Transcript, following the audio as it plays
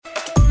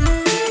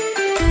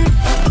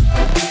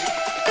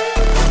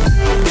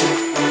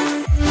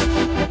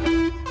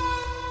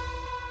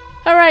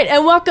right,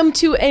 and welcome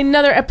to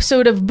another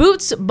episode of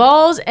Boots,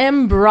 Balls,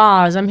 and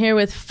Bras. I'm here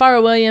with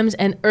Farah Williams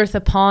and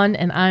Eartha Pond,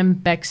 and I'm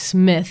Beck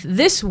Smith.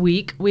 This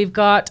week, we've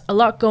got a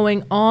lot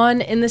going on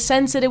in the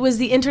sense that it was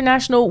the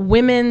International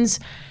Women's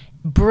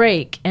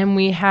break, and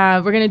we're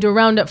going to do a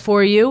roundup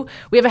for you.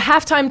 We have a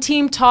halftime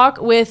team talk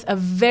with a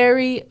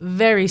very,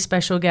 very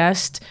special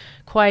guest,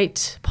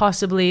 quite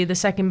possibly the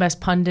second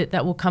best pundit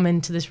that will come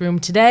into this room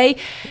today.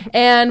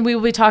 And we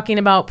will be talking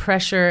about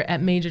pressure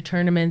at major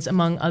tournaments,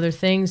 among other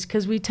things,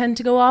 because we tend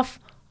to go off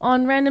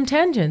on random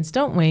tangents,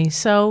 don't we?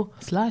 So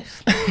it's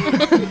life.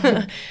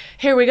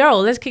 Here we go.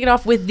 Let's kick it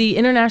off with the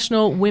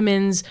International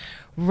Women's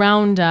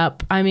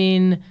Roundup. I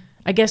mean,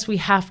 I guess we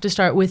have to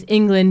start with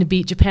England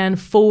beat Japan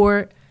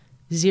 4-0.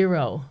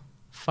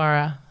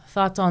 Farah,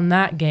 thoughts on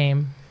that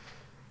game?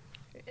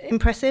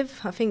 Impressive.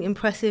 I think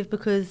impressive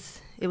because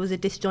it was a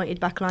disjointed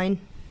backline,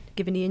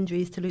 given the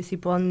injuries to Lucy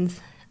Bronze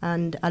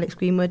and Alex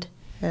Greenwood.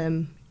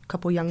 A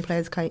couple of young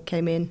players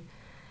came in.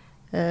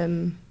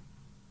 And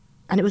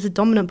it was a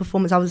dominant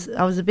performance. I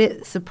was a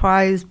bit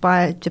surprised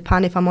by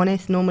Japan, if I'm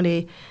honest.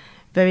 Normally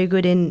very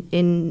good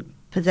in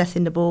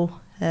possessing the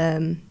ball.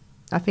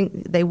 I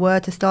think they were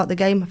to start the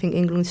game. I think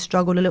England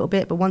struggled a little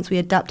bit, but once we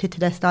adapted to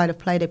their style of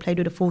play, they played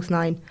with a false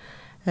nine.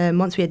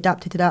 Once we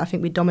adapted to that, I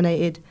think we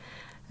dominated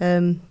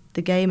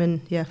the game,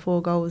 and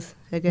 4 goals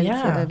against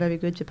a very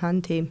good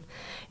Japan team.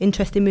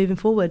 Interesting moving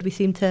forward. We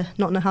seem to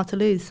not know how to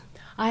lose.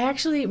 I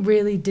actually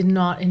really did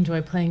not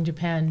enjoy playing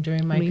Japan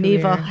during my career. Me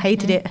neither.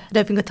 Hated it. I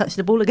don't think I touched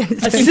the ball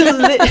against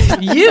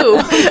them.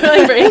 You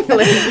playing for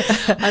England.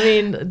 I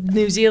mean,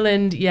 New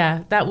Zealand,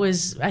 that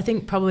was, I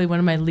think, probably one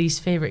of my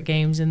least favorite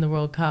games in the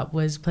World Cup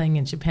was playing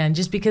in Japan,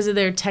 just because of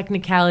their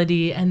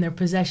technicality and their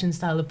possession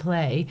style of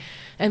play.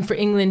 And for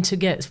England to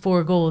get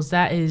 4 goals,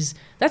 that's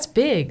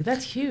big.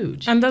 That's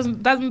huge. And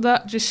doesn't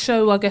that just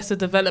show, I guess, the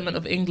development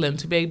of England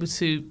to be able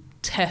to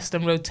test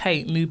and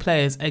rotate new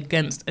players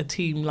against a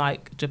team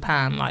like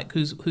Japan, like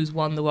who's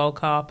won the World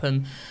Cup,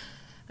 and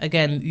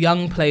again,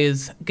 young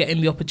players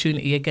getting the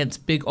opportunity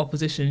against big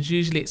oppositions.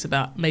 Usually it's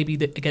about maybe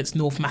against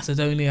North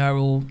Macedonia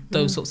or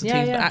those sorts of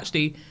teams, but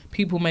actually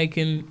people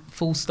making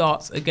full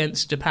starts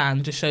against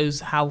Japan just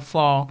shows how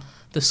far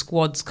the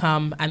squads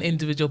come and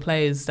individual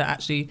players that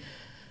actually,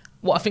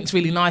 what I think is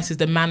really nice is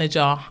the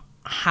manager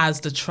has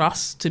the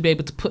trust to be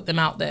able to put them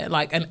out there.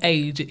 Like, an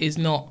age is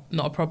not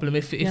a problem.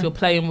 If you're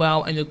playing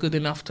well and you're good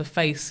enough to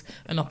face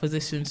an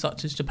opposition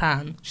such as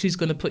Japan, she's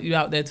going to put you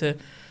out there to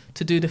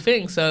do the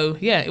thing. So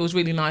it was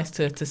really nice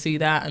to see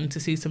that and to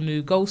see some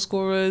new goal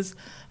scorers.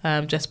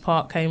 Jess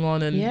Park came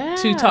on and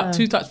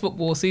two-touch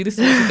football. See, this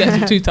is what you get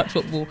from two-touch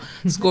football,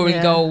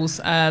 scoring goals.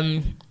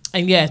 And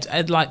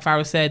like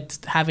Farah said,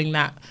 having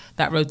that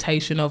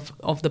rotation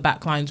of the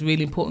back line is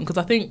really important, because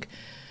I think,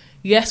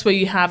 yes, where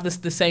you have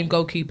the same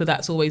goalkeeper,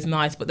 that's always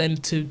nice, but then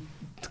to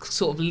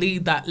sort of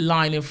lead that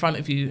line in front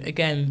of you,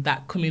 again,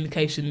 that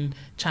communication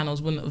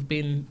channels wouldn't have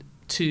been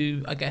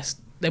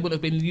they wouldn't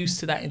have been used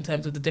to that in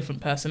terms of the different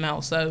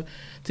personnel. So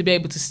to be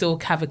able to still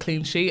have a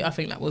clean sheet, I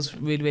think that was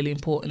really, really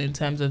important in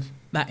terms of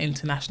that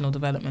international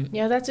development.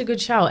 Yeah, that's a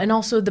good shout. And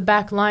also the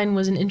back line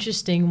was an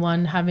interesting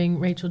one, having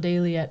Rachel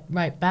Daly at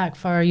right back.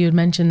 Farah, you had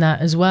mentioned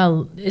that as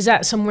well. Is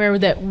that somewhere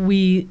that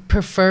we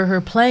prefer her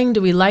playing?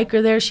 Do we like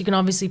her there? She can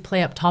obviously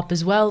play up top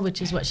as well,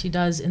 which is what she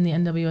does in the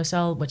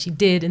NWSL, what she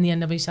did in the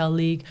NWSL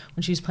League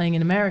when she was playing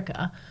in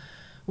America.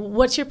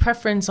 What's your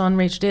preference on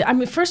Rachel Daly? I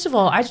mean, first of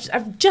all,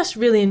 I've just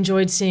really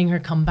enjoyed seeing her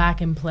come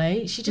back and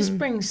play. She just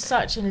brings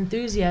such an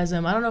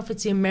enthusiasm. I don't know if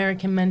it's the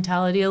American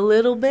mentality a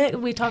little bit.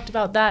 We talked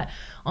about that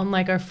on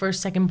like our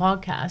second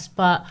podcast,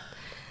 but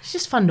she's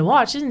just fun to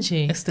watch, isn't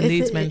she? It's the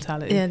Leeds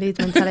mentality. Yeah, Leeds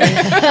mentality.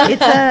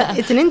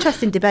 It's an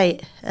interesting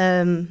debate.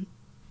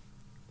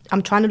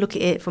 I'm trying to look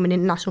at it from an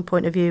international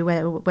point of view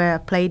where I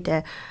played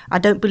there. I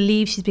don't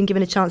believe she's been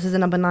given a chance as a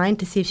number 9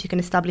 to see if she can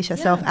establish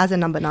herself as a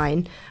number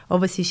 9.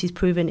 Obviously, she's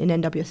proven in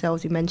NWSL,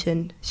 as you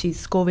mentioned. She's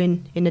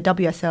scoring in the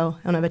WSL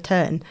on a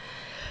return.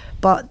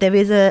 But there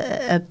is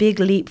a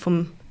big leap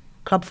from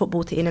club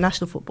football to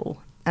international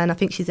football. And I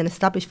think she's an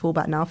established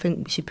fullback now. I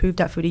think she proved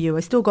that through the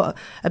Euro. Still got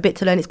a bit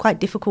to learn. It's quite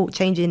difficult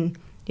changing,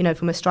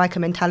 from a striker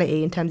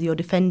mentality in terms of your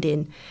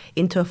defending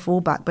into a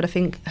fullback. But I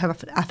think her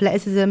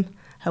athleticism,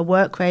 her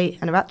work rate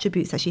and her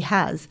attributes that she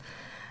has,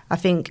 I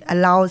think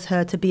allows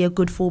her to be a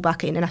good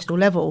fullback at international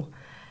level.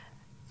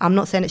 I'm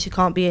not saying that she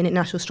can't be an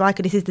international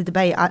striker. This is the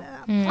debate.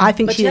 I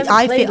think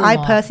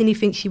I personally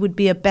think she would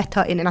be a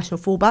better international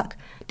fullback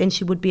than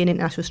she would be an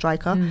international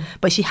striker.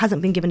 But she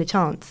hasn't been given a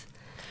chance.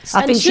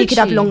 I think she could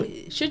have long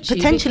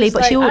potentially,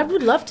 but I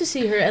would love to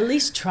see her at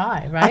least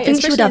try. Right? I think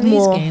especially she would have in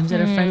these more games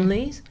that are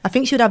friendlies. I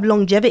think she would have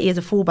longevity as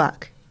a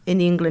fullback in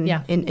the England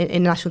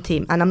in national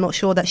team, and I'm not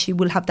sure that she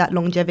will have that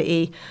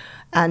longevity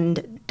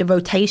and the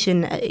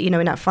rotation, in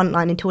that front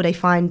line until they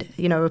find,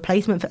 a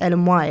replacement for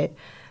Ellen White.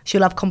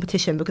 She'll have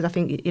competition, because I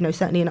think,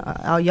 certainly in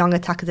our young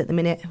attackers at the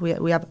minute, we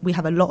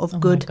have a lot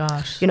of good,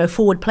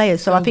 forward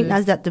players. So I think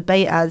as that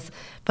debate, as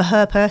for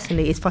her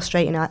personally, it's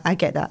frustrating. I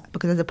get that,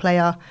 because as a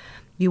player,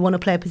 You want to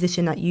play a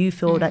position that you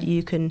feel that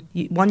you can.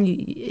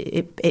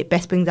 It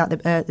best brings out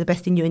the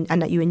best in you,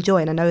 and that you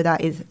enjoy. And I know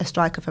that is a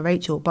striker for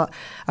Rachel, but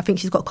I think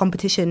she's got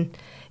competition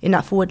in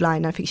that forward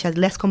line. I think she has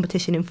less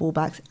competition in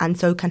fullbacks, and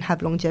so can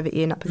have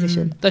longevity in that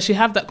position. Does she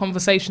have that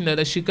conversation though?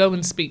 Does she go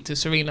and speak to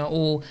Serena,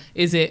 or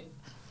is it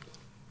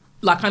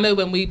like, I know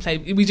when we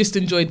played, we just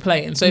enjoyed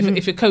playing. So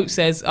if your coach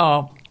says,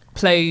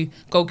 play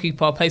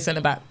goalkeeper, play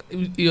centre back,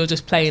 you're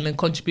just playing and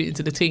contributing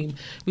to the team.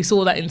 We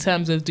saw that in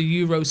terms of the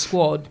Euro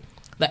squad,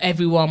 that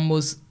everyone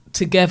was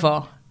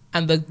together,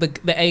 and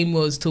the aim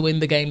was to win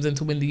the games and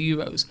to win the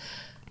Euros.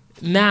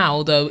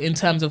 Now, though, in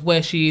terms of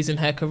where she is in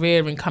her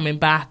career and coming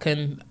back,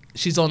 and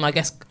she's on, I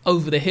guess,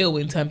 over the hill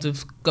in terms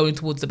of going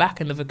towards the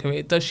back end of her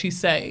career, does she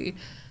say,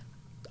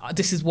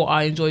 this is what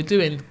I enjoy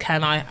doing,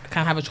 can I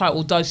have a try,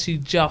 or does she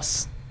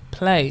just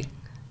play?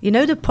 You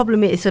know, the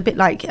problem is, it's a bit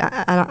like,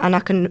 and I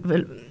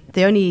can,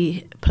 the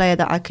only player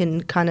that I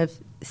can kind of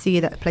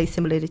see that plays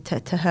similarly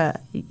to her,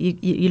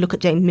 you look at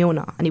James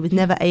Milner, and he was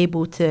never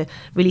able to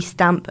really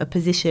stamp a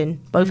position,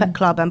 both at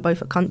club and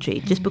both at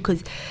country, just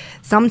because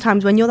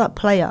sometimes when you're that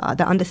player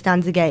that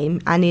understands the game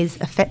and is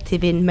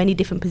effective in many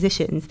different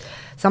positions,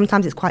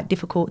 sometimes it's quite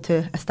difficult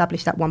to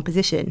establish that one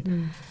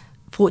position.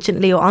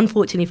 Fortunately or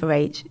unfortunately for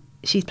Rach,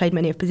 she's played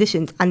many of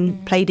positions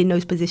and played in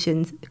those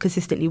positions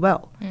consistently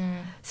well.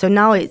 So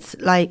now it's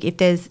like, if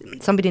there's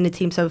somebody in the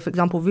team, so for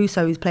example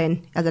Russo is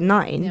playing as a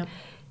 9,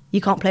 you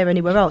can't play her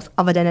anywhere else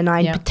other than a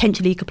 9.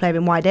 Potentially you could play her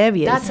in wide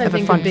areas. That's, I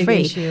think, front a big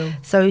three. issue.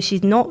 So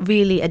she's not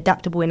really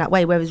adaptable in that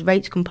way, whereas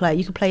Rach can play.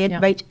 You can play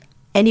Rach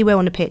anywhere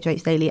on the pitch,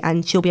 Rach Daly,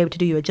 and she'll be able to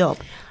do you a job.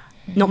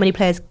 Not many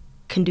players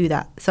can do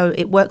that. So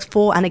it works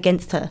for and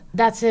against her.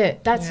 That's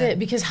it.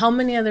 Because how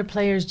many other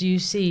players do you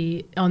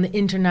see on the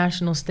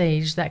international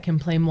stage that can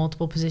play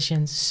multiple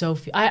positions? So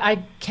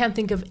I can't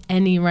think of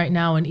any right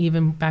now, and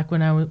even back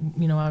when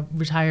I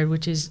retired,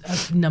 which is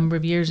a number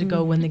of years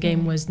ago, when the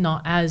game was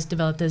not as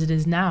developed as it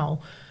is now.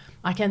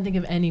 I can't think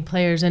of any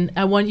players, and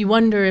you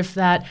wonder if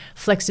that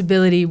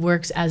flexibility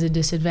works as a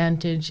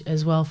disadvantage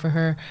as well for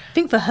her. I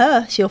think for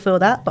her, she'll feel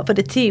that, but for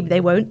the team, they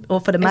won't, or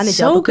for the manager. It's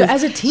so good.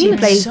 As a team,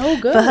 it's so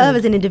good. For her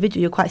as an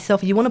individual, you're quite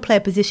selfish. You want to play a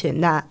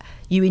position that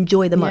you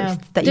enjoy the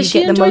most, that Does you she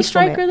get the enjoy most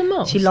striker from it. the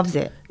most? She loves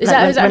it. Is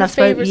that her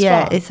favourite spot?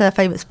 Yeah, it's her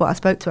favourite spot. I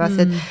spoke to her. I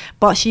said,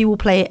 but she will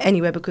play it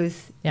anywhere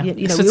because we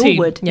all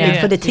would.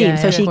 It's for the team.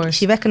 So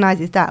she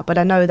recognises that, but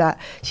I know that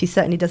she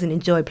certainly doesn't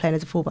enjoy playing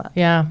as a fullback.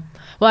 Yeah.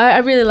 Well, I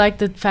really like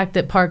the fact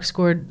that Park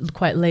scored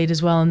quite late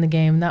as well in the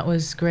game. That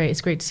was great.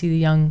 It's great to see the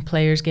young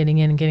players getting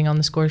in and getting on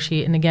the score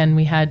sheet. And again,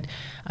 we had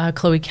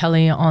Chloe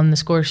Kelly on the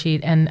score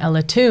sheet, and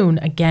Ella Toone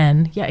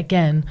again.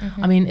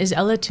 I mean, is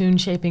Ella Toone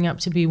shaping up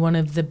to be one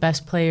of the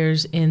best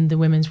players in the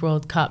Women's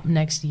World Cup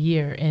next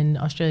year in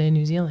Australia and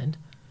New Zealand?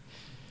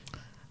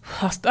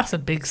 That's a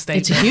big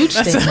statement. It's a huge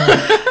statement.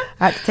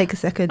 I had to take a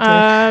second.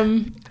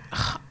 I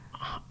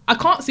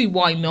can't see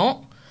why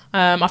not.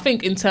 I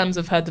think in terms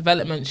of her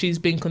development, she's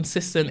been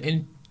consistent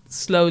in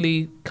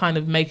slowly kind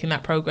of making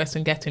that progress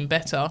and getting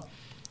better.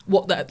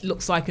 What that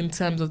looks like in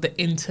terms of the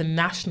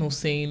international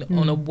scene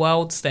on a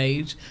world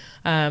stage,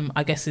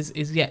 I guess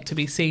is yet to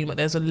be seen. But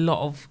there's a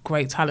lot of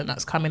great talent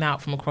that's coming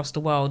out from across the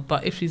world.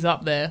 But if she's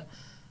up there,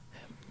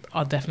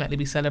 I'll definitely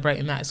be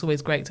celebrating that. It's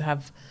always great to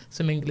have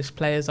some English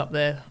players up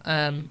there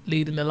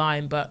leading the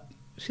line. But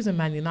she's a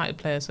Man United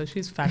player, so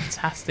she's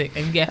fantastic.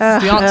 And yes,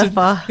 the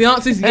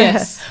answer is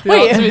yes.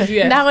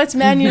 Now it's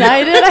Man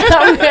United? I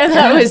thought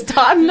that was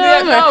Tottenham.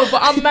 No,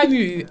 but I'm Man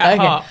U at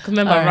heart.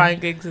 Remember, Ryan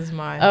Giggs is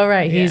mine. Oh,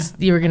 right.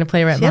 You were going to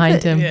play right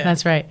behind him. Yeah.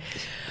 That's right.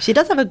 She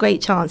does have a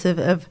great chance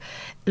of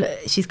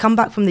she's come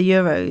back from the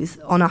Euros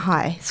on a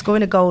high,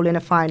 scoring a goal in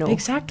a final.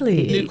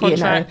 Exactly. New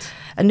contract.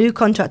 A new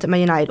contract at Man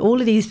United. All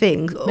of these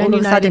things, all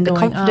of a sudden, the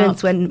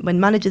confidence, when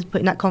managers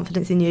putting that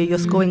confidence in you, you're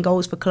scoring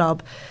goals for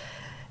club,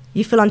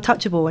 you feel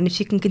untouchable. And if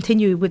she can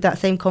continue with that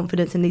same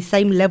confidence and these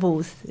same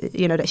levels,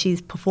 that she's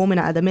performing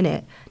at the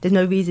minute, there's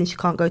no reason she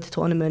can't go to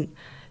tournament,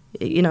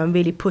 and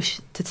really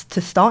push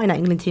to start in that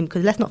England team.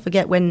 Because let's not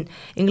forget, when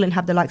England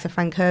have the likes of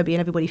Frank Kirby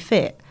and everybody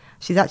fit,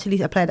 she's actually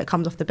a player that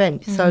comes off the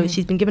bench. So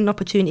she's been given an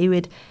opportunity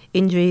with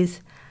injuries,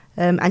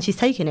 and she's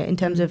taken it in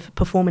terms of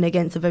performing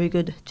against a very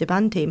good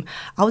Japan team.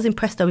 I was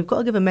impressed though. We've got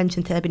to give a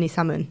mention to Ebony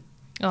Salmon.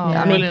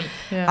 Brilliant.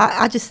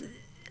 I just,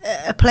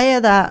 a player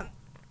that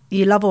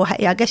you love or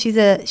hate. I guess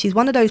she's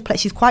one of those players.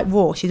 She's quite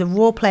raw. She's a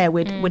raw player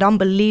with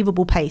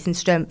unbelievable pace and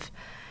strength.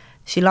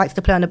 She likes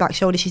to play on the back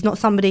shoulder. She's not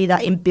somebody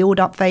that in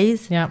build-up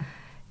phase.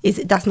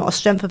 That's not a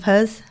strength of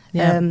hers.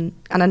 And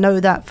I know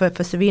that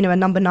for Serena, a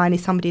number 9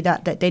 is somebody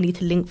that they need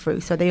to link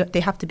through. So they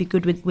have to be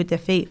good with their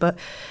feet. But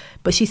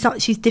she's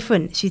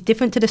different. She's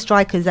different to the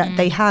strikers that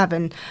they have.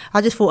 And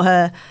I just thought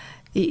her,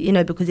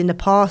 because in the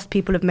past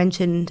people have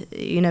mentioned,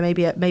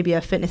 maybe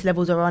her fitness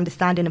levels or her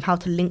understanding of how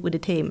to link with the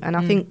team. And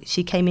I think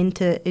she came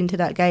into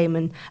that game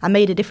and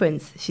made a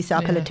difference. She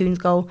set up Ella Toone's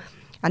goal,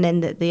 and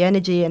then the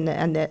energy and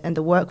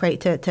the work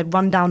rate to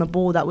run down a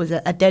ball that was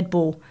a dead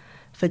ball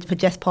for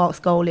Jess Park's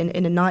goal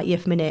in the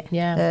 90th minute.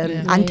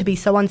 And to be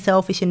so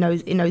unselfish in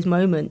those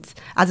moments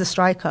as a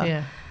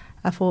striker.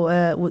 I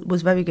thought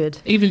was very good.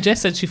 Even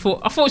Jess said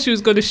I thought she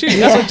was going to shoot.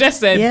 That's what Jess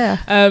said.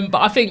 Yeah.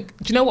 But I think,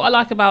 do you know what I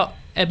like about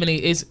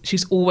Ebony is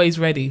she's always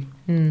ready.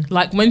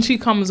 Like when she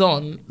comes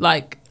on,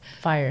 like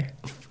fire.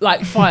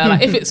 Like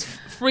if it's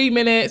 3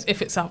 minutes,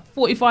 if it's a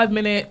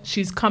 45-minute,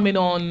 she's coming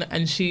on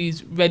and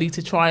she's ready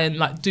to try and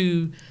like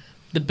do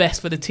the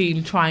best for the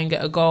team, try and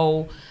get a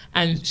goal.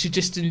 And she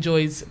just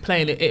enjoys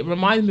playing it. It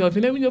reminds me of,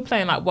 you know, when you're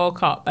playing like World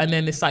Cup and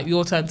then it's like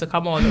your turn to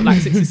come on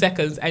like 60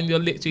 seconds and you're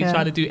literally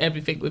trying to do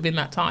everything within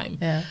that time.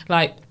 Yeah.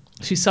 Like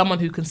she's someone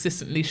who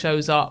consistently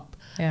shows up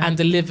and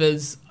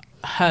delivers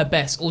her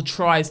best or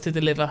tries to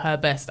deliver her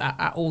best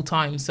at all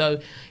times. So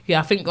yeah,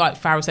 I think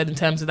like Farah said, in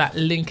terms of that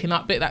linking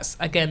up bit, that's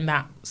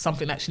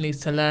something that she needs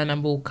to learn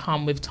and will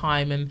come with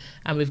time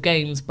and with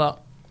games.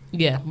 But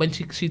yeah, when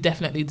she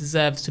definitely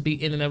deserves to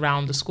be in and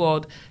around the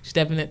squad. She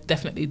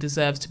definitely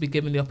deserves to be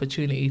given the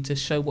opportunity to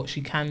show what she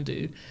can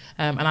do.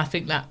 And I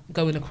think that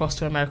going across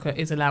to America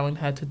is allowing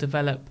her to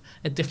develop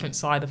a different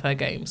side of her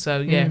game.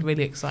 So yeah,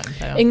 really exciting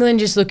player. England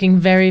just looking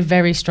very,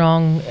 very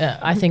strong,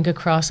 I think,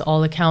 across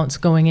all accounts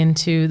going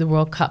into the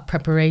World Cup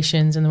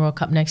preparations and the World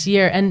Cup next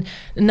year. And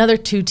another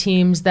two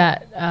teams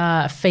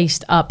that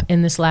faced up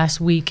in this last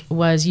week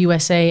was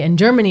USA and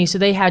Germany. So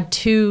they had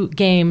two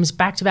games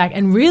back-to-back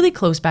and really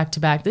close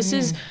back-to-back. This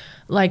is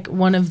like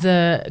one of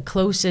the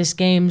closest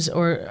games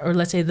or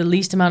let's say the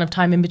least amount of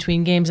time in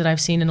between games that I've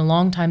seen in a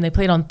long time. They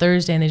played on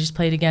Thursday and they just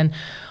played again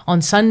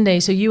on Sunday.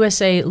 So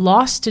USA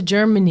lost to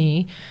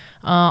Germany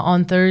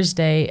on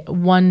Thursday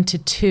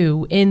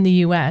 1-2 in the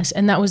US,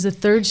 and that was the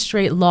third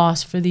straight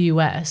loss for the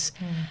US.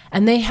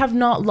 And they have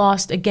not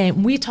lost a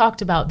game. We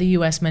talked about the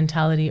US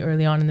mentality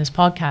early on in this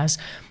podcast.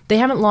 They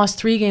haven't lost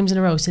 3 games in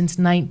a row since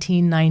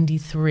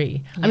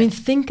 1993. I mean,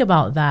 think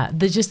about that.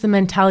 Just the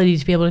mentality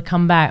to be able to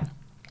come back.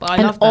 I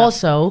love that.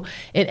 Also,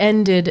 it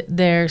ended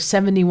their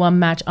 71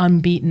 match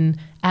unbeaten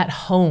at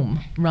home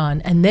run,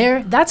 and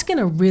that's going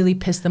to really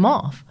piss them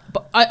off.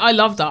 But I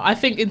love that. I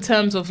think in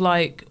terms of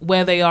like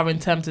where they are in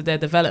terms of their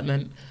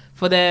development,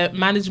 for their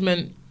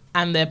management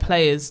and their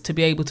players to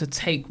be able to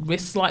take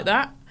risks like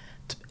that,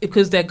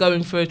 because they're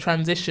going through a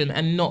transition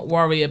and not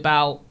worry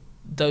about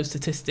those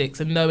statistics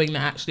and knowing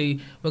that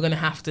actually we're going to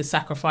have to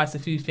sacrifice a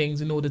few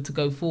things in order to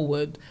go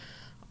forward.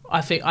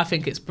 I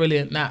think it's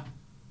brilliant that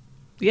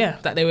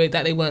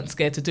they weren't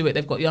scared to do it.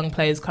 They've got young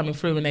players coming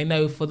through and they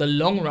know for the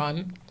long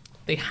run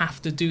they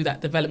have to do that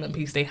development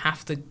piece. They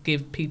have to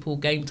give people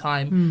game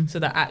time so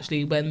that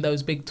actually when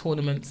those big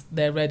tournaments,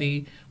 they're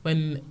ready.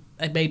 When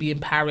maybe in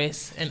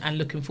Paris and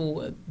looking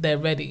forward, they're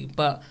ready.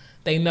 But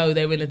they know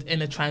they're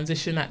in a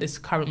transition at this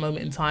current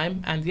moment in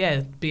time, and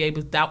be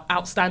able to,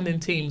 outstanding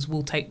teams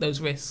will take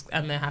those risks,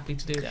 and they're happy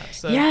to do that.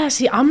 So yeah,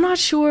 see, I'm not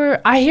sure.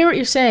 I hear what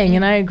you're saying,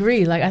 and I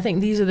agree. Like, I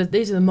think these are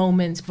the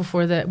moments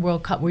before the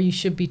World Cup where you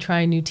should be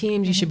trying new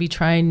teams, you should be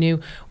trying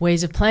new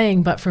ways of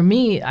playing. But for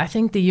me, I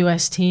think the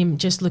U.S. team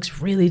just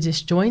looks really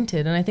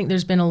disjointed, and I think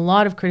there's been a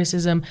lot of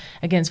criticism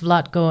against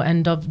Vlatko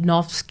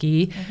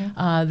Andonovski,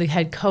 the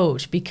head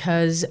coach,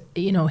 because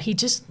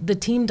the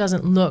team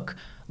doesn't look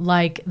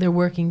like they're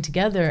working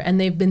together, and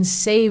they've been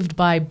saved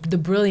by the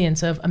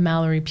brilliance of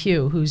Mallory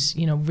Pugh, who's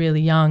really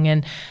young,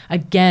 and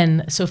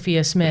again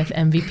Sophia Smith,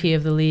 MVP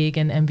of the league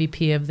and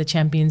MVP of the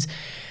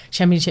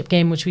championship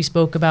game, which we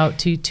spoke about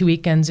two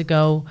weekends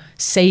ago,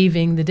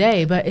 saving the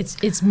day. But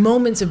it's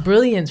moments of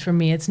brilliance for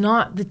me. It's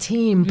not the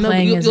team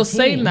playing as a team. You're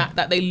saying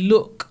that they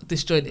look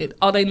disjointed.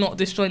 Are they not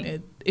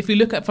disjointed? If you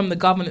look at from the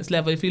governance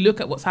level, if you look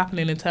at what's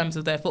happening in terms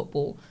of their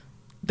football,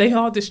 they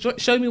are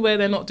disjointed. Show me where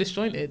they're not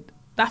disjointed.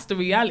 That's the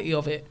reality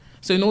of it.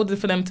 So in order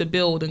for them to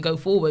build and go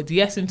forward,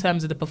 yes, in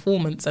terms of the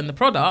performance and the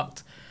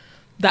product,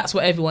 that's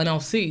what everyone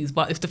else sees.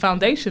 But if the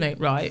foundation ain't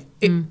right,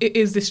 it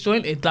is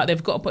disjointed. Like,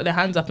 they've got to put their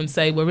hands up and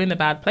say, we're in a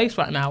bad place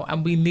right now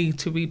and we need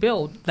to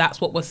rebuild.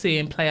 That's what we're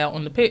seeing play out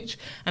on the pitch.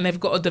 And they've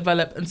got to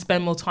develop and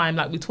spend more time,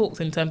 like we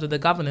talked, in terms of the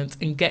governance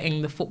in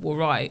getting the football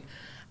right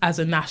as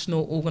a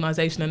national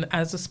organisation and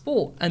as a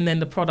sport. And then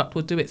the product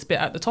will do its bit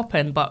at the top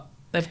end. But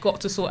they've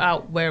got to sort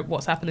out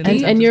what's happening.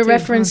 And you're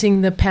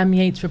referencing the Pam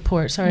Yates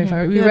report. Sorry, if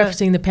you're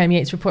referencing the Pam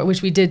Yates report,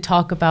 which we did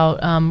talk about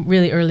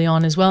really early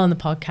on as well in the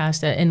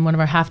podcast in one of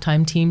our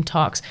halftime team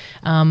talks,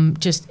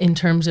 just in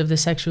terms of the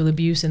sexual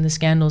abuse and the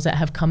scandals that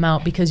have come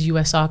out, because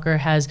US Soccer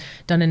has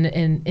done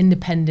an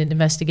independent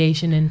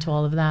investigation into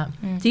all of that.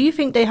 Do you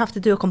think they have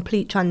to do a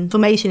complete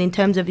transformation in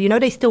terms of,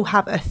 they still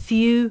have a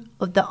few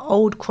of the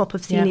old crop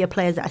of senior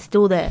players that are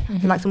still there,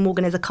 like some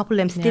Morgan, there's a couple of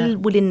them still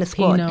within the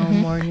squad.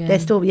 Morgan. They're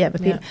still,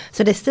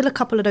 So there's still a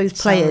couple of those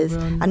players,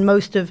 and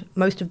most of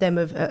them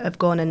have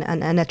gone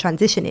and are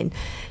transitioning.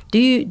 Do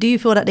you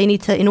feel that they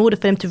need to, in order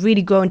for them to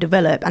really grow and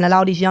develop and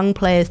allow these young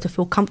players to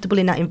feel comfortable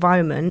in that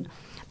environment,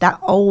 that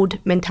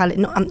old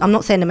mentality? I'm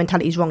not saying the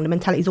mentality is wrong. The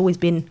mentality's always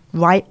been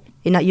right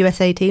in that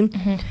USA team,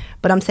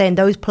 but I'm saying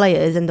those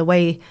players and the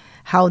way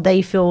how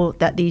they feel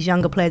that these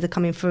younger players are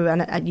coming through,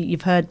 and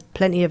you've heard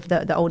plenty of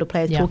the older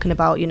players talking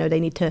about, they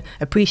need to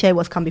appreciate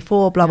what's come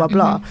before, blah, blah,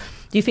 blah.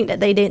 Do you think that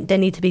they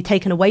need to be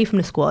taken away from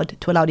the squad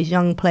to allow these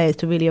young players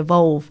to really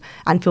evolve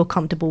and feel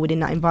comfortable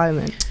within that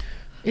environment?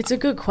 It's a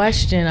good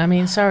question. I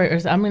mean, sorry,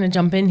 Earth, I'm going to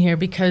jump in here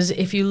because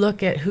if you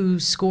look at who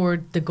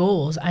scored the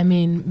goals, I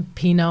mean,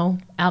 Pino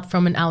out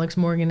from an Alex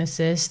Morgan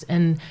assist,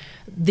 and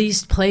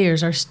these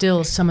players are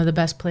still some of the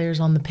best players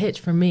on the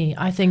pitch for me.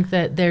 I think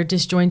that they're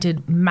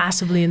disjointed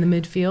massively in the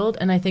midfield,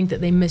 and I think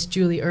that they miss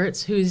Julie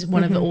Ertz, who's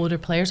one of the older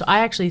players. So I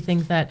actually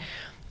think that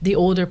the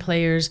older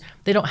players,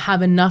 they don't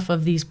have enough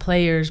of these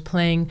players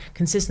playing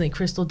consistently.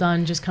 Crystal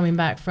Dunn just coming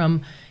back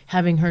from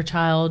having her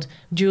child.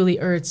 Julie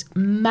Ertz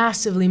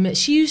massively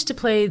she used to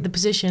play the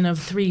position of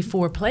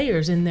 3-4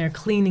 players in there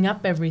cleaning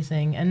up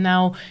everything, and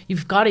now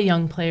you've got a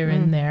young player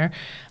in there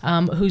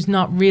who's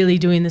not really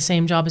doing the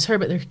same job as her,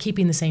 but they're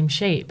keeping the same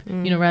shape.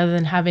 You know, rather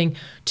than having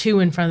two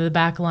in front of the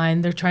back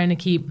line, they're trying to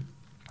keep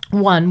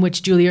one,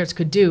 which Julie Ertz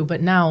could do,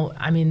 but now,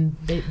 I mean,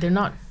 they're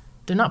not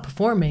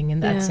performing in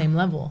that same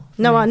level.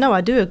 No,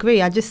 I do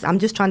agree. I'm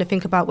just trying to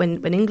think about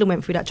when England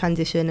went through that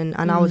transition,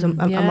 and I was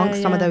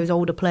amongst some of those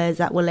older players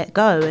that were let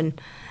go. And,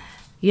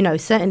 you know,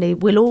 certainly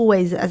we'll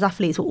always, as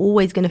athletes, we're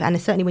always going to,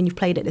 and certainly when you've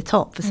played at the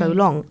top for so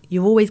long,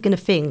 you're always going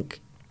to think,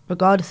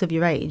 regardless of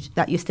your age,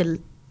 that you're still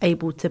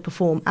able to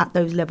perform at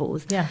those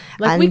levels. Yeah,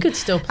 like we could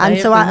still play.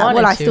 And so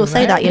I still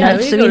say that, you know,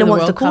 if Serena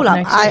wants to call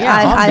up,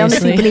 I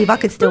honestly believe I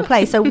could still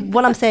play. So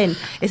what I'm saying,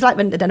 it's like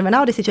the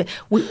Ronaldo situation.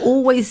 We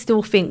always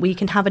still think we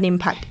can have an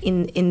impact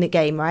in the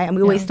game, right? And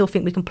we always still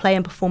think we can play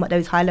and perform at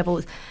those high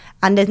levels.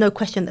 And there's no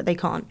question that they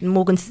can't.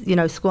 Morgan's, you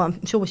know, score.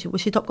 I'm sure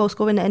was she top goal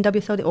scorer in the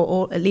NWSL,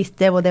 or at least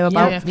there or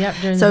thereabouts. Yeah,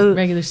 during the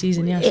regular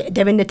season. Yes,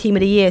 they're in the team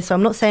of the year. So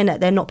I'm not saying that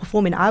they're not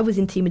performing. I was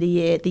in team of the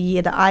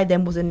year that I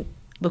then wasn't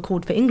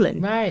recalled for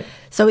England. Right.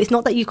 So it's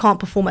not that you can't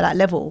perform at that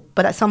level,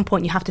 but at some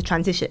point you have to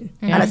transition.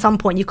 And at some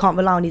point you can't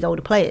rely on these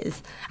older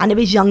players. And there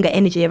is younger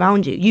energy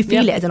around you. You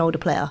feel it as an older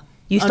player.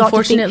 You start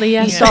Unfortunately,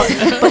 to think,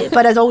 yes.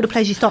 but as older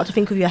players, you start to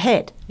think with your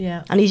head.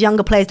 Yeah. And these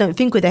younger players don't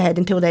think with their head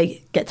until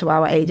they get to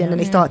our age, and then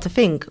they start to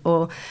think.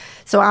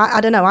 So I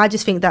don't know. I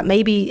just think that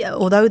maybe,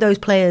 although those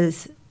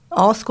players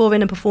are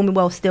scoring and performing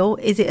well still,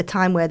 is it a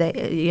time where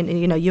they,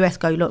 you know, US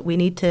go, look, we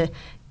need to,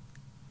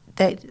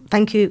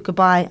 thank you,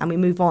 goodbye, and we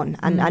move on,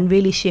 and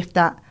really shift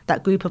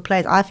that group of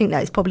players. I think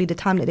that it's probably the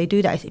time that they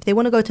do that. If they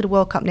want to go to the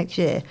World Cup next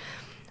year,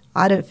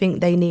 I don't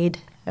think they need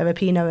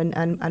Rapinoe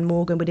and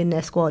Morgan within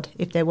their squad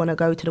if they want to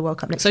go to the World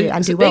Cup next year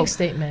and do well. Big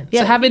statement.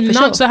 Yeah,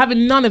 so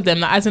having none of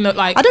them, like, as in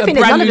like I don't think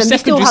there's none of them. You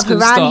still have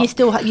Haran.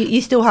 Start.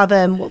 You still have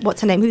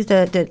what's her name? Who's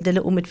the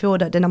little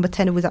midfielder, the number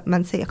 10 who was at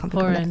Man City? I can't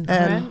think of it.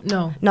 Haran?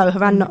 No,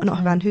 Haran. Not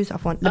Haran. Who's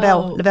that one?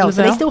 Lavelle.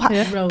 So they still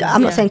have. Rose,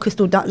 I'm not saying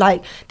Crystal.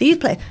 Like these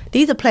players.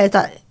 These are players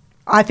that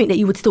I think that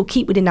you would still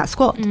keep within that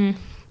squad.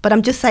 But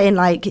I'm just saying,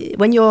 like,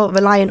 when you're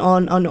relying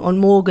on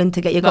Morgan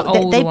to get your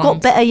goal, they've got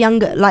better,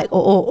 younger, like,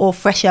 or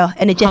fresher,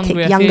 energetic,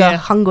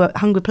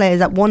 hungry players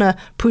that want to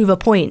prove a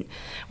point.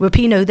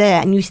 Rapinoe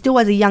there, and you still,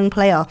 as a young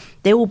player,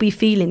 they will be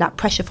feeling that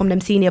pressure from them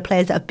senior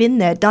players that have been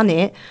there, done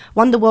it,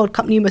 won the World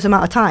Cup numerous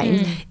amount of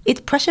times. It's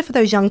pressure for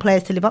those young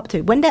players to live up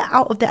to. When they're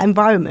out of that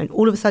environment,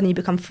 all of a sudden you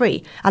become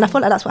free. And I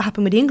feel like that's what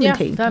happened with the England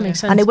team. That makes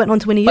sense. And they went on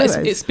to win the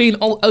Euros. It's been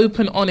all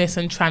open, honest,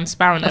 and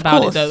transparent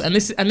about it, though. And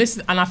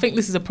I think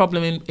this is a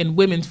problem in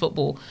women's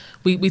football.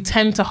 We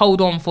tend to hold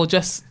on for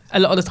just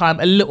a lot of the time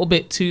a little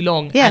bit too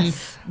long, and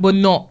we're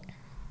not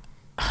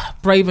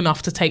brave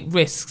enough to take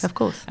risks. Of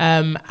course.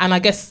 And I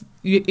guess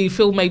you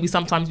feel maybe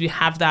sometimes you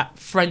have that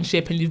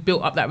friendship and you've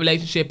built up that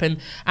relationship, and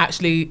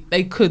actually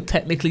they could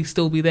technically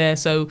still be there,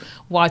 so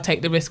why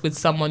take the risk with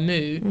someone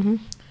new?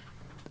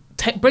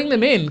 Bring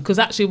them in, because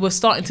actually we're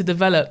starting to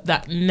develop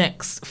that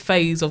next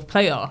phase of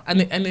player,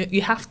 and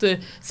you have to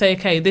say,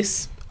 okay,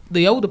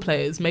 the older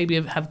players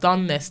maybe have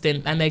done their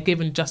stint and they're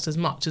given just as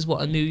much as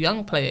what a new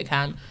young player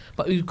can,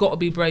 but we've got to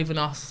be brave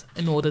enough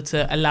in order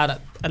to allow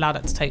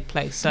that to take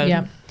place.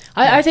 So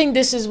I think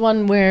this is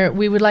one where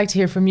we would like to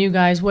hear from you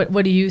guys. What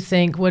do you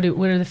think? What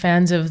are the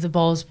fans of the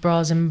balls,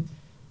 bras, and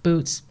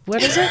boots?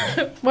 What is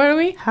it? Where are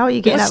we? How are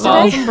you getting that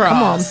balls and bras?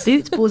 Come on,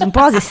 boots, balls, and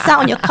bras is sat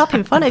on your cup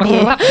in front of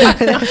you.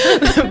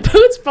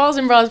 Boots, balls,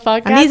 and bras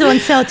podcast. And these are on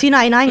sale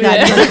 $2.99,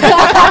 guys.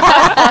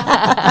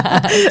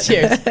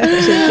 Cheers.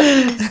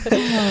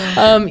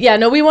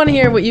 We want to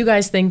hear what you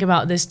guys think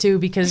about this too,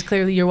 because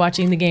clearly you're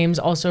watching the games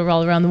also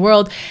all around the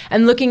world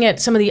and looking at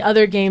some of the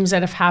other games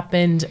that have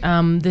happened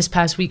this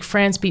past week.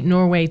 France beat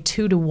Norway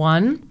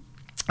 2-1.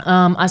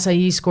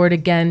 Asahi scored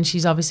again.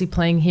 She's obviously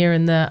playing here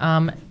in the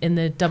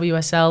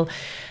WSL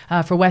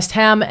for West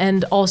Ham,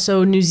 and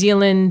also New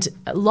Zealand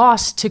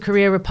lost to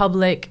Korea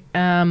Republic.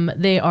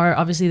 They are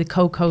obviously the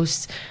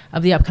co-hosts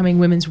of the upcoming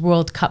Women's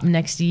World Cup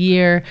next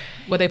year.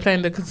 Were they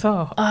playing the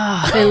guitar?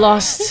 They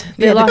lost.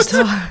 They lost.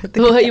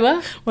 What you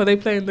were? Were they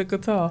playing the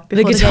guitar?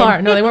 The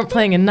guitar. No, they weren't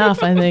playing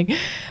enough, I think.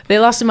 They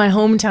lost in my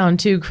hometown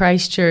too,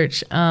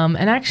 Christchurch.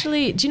 And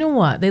actually, do you know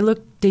what? They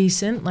looked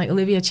decent. Like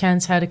Olivia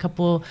Chance had a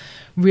couple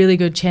really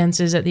good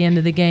chances at the end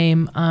of the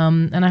game.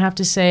 And I have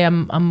to say,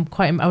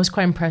 I was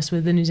quite impressed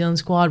with the New Zealand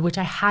squad, which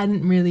I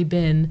hadn't really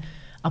been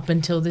up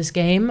until this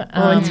game.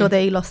 Or until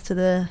they lost to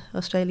the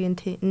Australian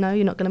team. No,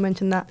 you're not going to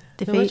mention that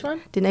defeat. Which one?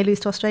 Didn't they lose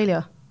to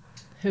Australia?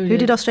 Who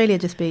did Australia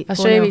just beat?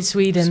 Australia beat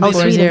Sweden. Oh,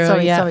 Sweden.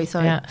 4-0.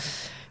 Sorry. Yeah.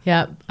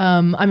 Yeah.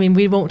 I mean,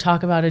 we won't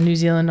talk about a New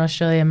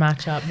Zealand-Australia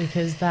matchup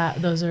because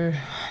those are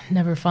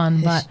never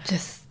fun. But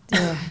just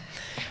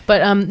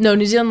But no,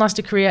 New Zealand lost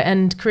to Korea,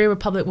 and Korea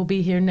Republic will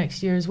be here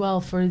next year as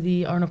well for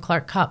the Arnold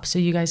Clark Cup, so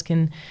you guys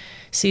can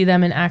see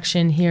them in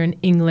action here in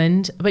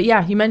England. But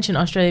yeah, you mentioned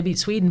Australia beat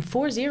Sweden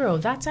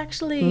 4-0. That's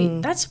actually,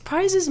 that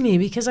surprises me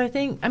because I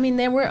mean,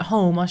 they were at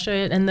home,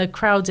 Australia, and the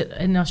crowds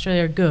in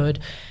Australia are good.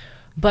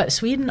 But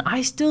Sweden,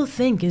 I still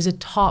think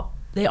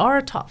they are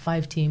a top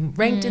 5 team.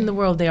 Ranked in the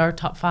world, they are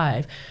top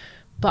 5.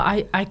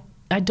 But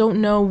I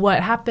don't know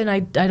what happened. I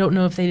don't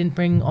know if they didn't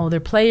bring all their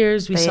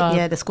players.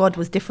 Yeah, the squad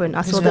was different.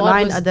 I saw the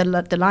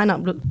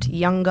lineup looked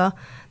younger.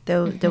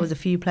 There was a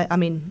few players. I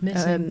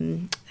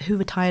mean, who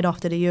retired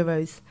after the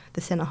Euros? The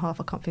centre half,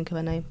 I can't think of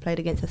her name. Played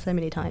against her so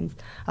many times.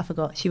 I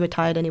forgot. She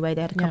retired anyway. They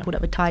had a couple that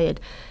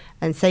retired,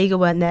 and Sager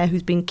weren't there,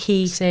 who's been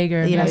key.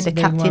 Sager, the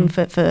captain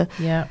for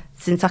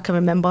since I can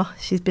remember.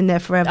 She's been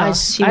there forever. I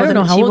don't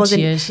know how old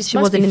she is. She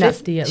must be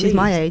 50 at least. She's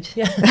my age.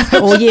 Yeah.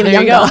 Or a year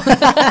younger.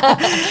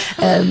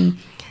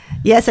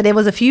 So there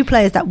was a few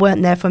players that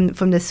weren't there from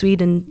the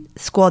Sweden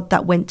squad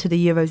that went to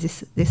the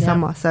Euros this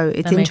summer. So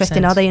it's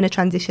interesting. Are they in a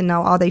transition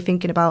now? Are they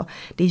thinking about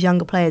these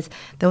younger players?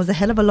 There was a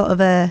hell of a lot of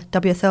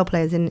WSL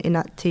players in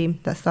that team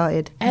that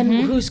started. And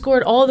who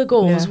scored all the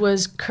goals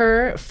was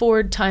Kerr,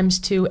 Ford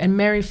 ×2, and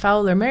Mary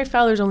Fowler. Mary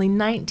Fowler's only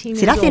 19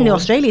 See, that's in the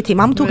Australia team.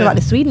 I'm talking about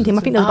the Sweden team.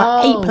 I think there was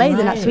about 8 players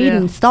in that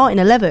Sweden starting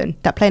 11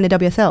 that play in the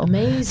WSL.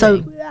 Amazing.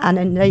 So, and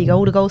then there you go,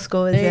 all the goal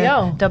scorers,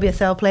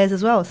 WSL players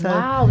as well. So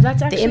wow,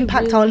 that's actually the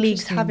impact really our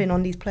league's having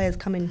on these players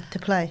coming to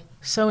play.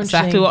 So interesting.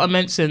 Exactly what I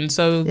mentioned.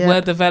 So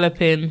we're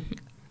developing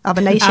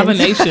other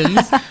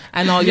nations,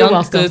 and our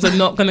youngsters are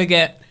not going to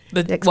get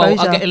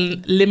are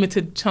getting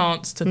limited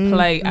chance to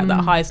play at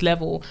that highest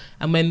level.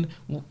 And when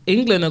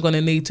England are going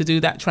to need to do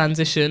that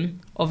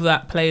transition of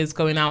that players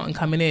going out and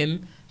coming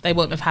in, they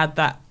won't have had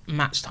that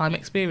match time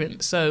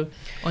experience. So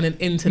on an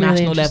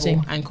international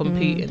level and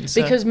competing.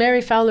 So. Because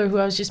Mary Fowler, who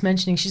I was just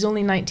mentioning, she's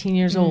only 19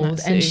 years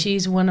old, and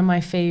she's one of my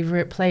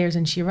favorite players.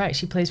 And she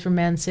plays for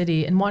Man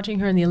City. And watching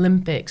her in the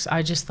Olympics,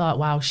 I just thought,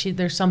 wow,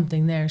 there's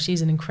something there.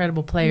 She's an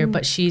incredible player.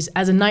 But she's,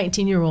 as a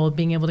 19-year-old,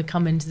 being able to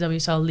come into the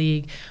WSL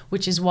League,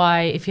 which is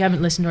why, if you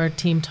haven't listened to our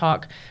team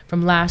talk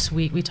from last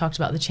week, we talked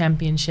about the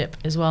championship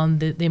as well and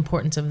the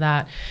importance of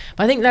that.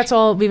 But I think that's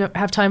all we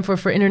have time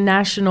for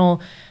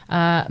international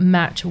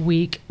match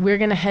week. We're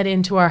going to head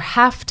into our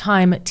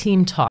halftime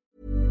team talk.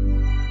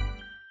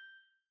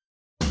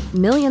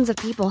 Millions of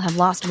people have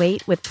lost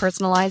weight with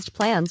personalized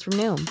plans from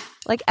Noom.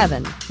 Like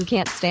Evan, who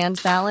can't stand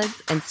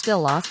salads and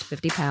still lost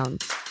 50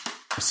 pounds.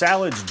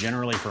 Salads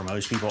generally for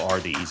most people are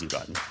the easy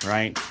button,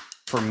 right?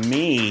 For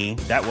me,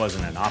 that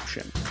wasn't an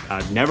option.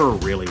 I never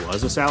really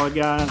was a salad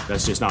guy.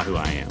 That's just not who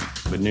I am.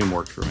 But Noom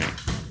worked for me.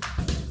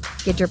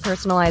 Get your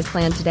personalized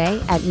plan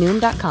today at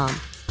Noom.com.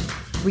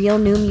 Real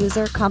Noom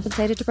user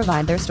compensated to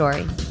provide their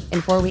story.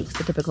 In 4 weeks,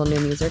 the typical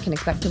Noom user can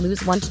expect to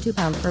lose 1 to 2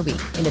 pounds per week.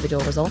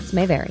 Individual results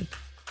may vary.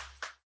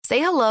 Say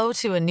hello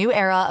to a new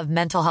era of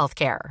mental health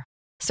care.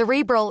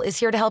 Cerebral is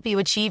here to help you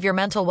achieve your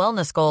mental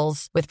wellness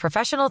goals with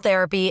professional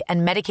therapy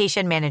and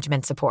medication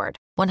management support.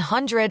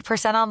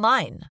 100%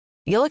 online.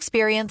 You'll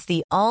experience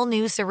the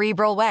all-new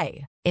Cerebral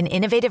Way, an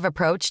innovative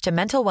approach to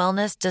mental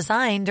wellness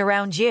designed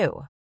around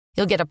you.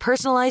 You'll get a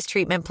personalized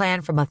treatment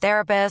plan from a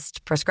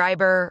therapist,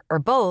 prescriber, or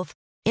both,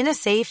 in a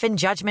safe and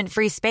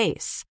judgment-free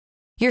space.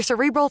 Your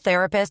Cerebral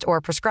therapist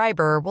or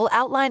prescriber will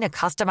outline a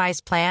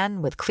customized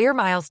plan with clear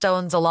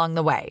milestones along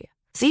the way,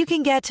 so you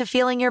can get to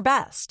feeling your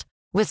best.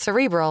 With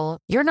Cerebral,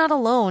 you're not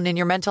alone in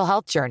your mental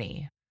health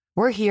journey.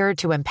 We're here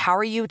to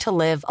empower you to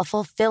live a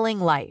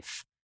fulfilling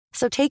life.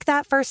 So take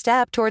that first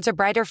step towards a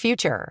brighter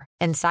future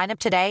and sign up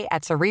today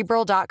at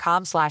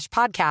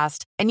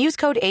Cerebral.com/podcast and use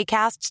code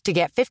ACAST to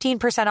get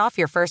 15% off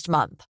your first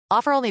month.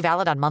 Offer only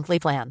valid on monthly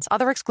plans.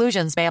 Other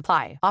exclusions may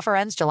apply. Offer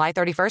ends July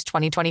 31st,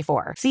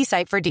 2024. See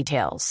site for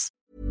details.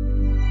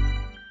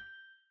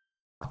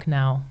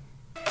 Now.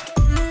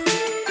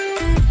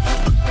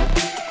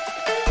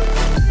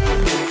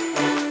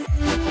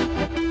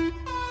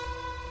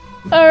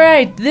 All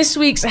right, this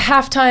week's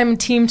halftime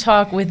team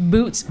talk with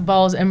Boots,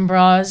 Balls, and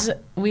Bras.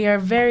 We are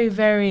very,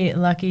 very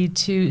lucky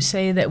to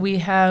say that we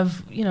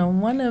have,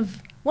 one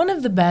of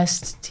the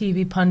best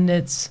TV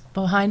pundits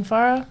behind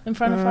Farah, in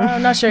front of Farah.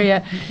 I'm not sure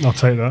yet. I'll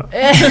take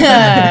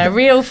that.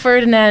 Rio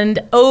Ferdinand,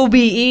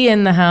 OBE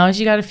in the house.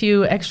 You got a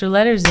few extra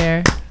letters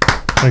there.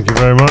 Thank you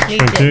very much.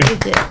 Thank you.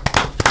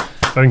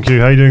 Thank you.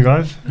 How you doing,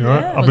 guys? You all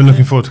right? I've been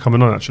looking forward to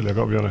coming on, actually. I've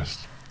got to be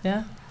honest.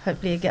 Yeah.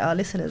 Hopefully you get our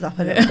listeners up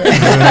a little bit.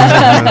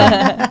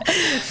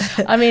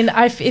 I mean,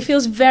 it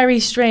feels very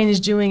strange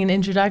doing an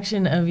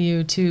introduction of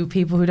you to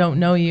people who don't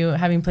know you,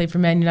 having played for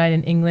Man United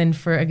in England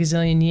for a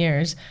gazillion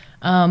years.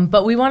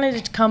 But we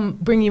wanted to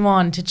bring you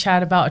on to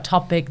chat about a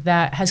topic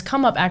that has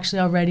come up actually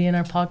already in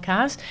our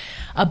podcast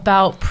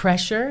about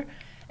pressure.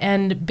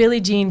 And Billie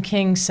Jean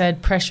King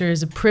said pressure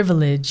is a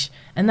privilege.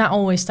 And that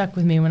always stuck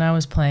with me when I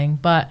was playing.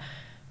 But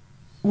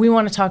we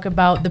want to talk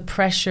about the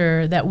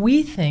pressure that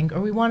we think,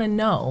 or we want to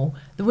know.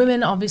 The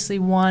women obviously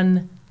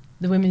won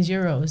the Women's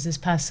Euros this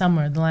past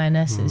summer, the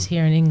Lionesses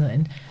here in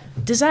England.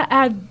 Does that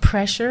add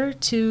pressure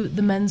to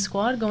the men's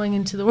squad going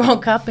into the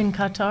World Cup in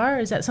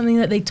Qatar? Is that something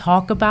that they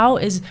talk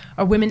about?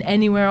 Are women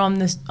anywhere in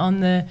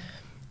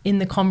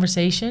the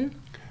conversation?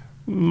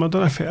 I don't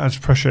know if it adds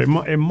pressure.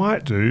 It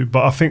might do,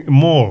 but I think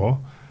more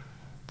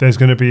there's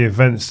going to be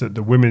events that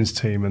the women's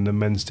team and the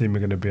men's team are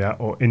going to be at,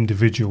 or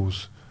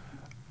individuals,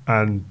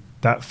 and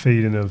that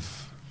feeling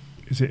of,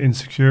 is it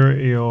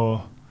insecurity,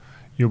 or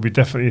you'll be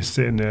definitely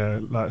sitting there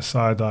like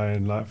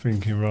side-eyeing, like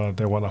thinking, right,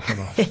 they're one up on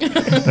us. Definitely,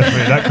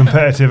 that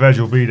competitive edge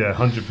will be there,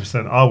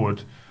 100%. I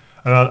would,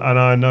 and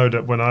I know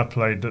that when I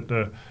played, that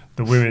the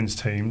women's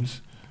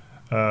teams.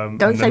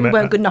 Don't say we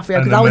weren't good enough,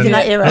 because I was in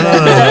that era.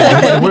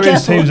 No. The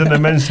women's teams and the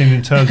men's teams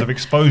in terms of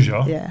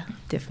exposure,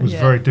 different. was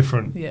very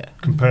different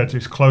compared to.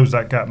 It's closed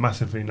that gap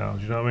massively now.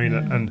 Do you know what I mean?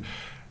 Yeah. And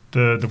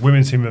the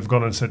women's team have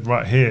gone and said,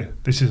 right here,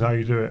 this is how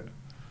you do it,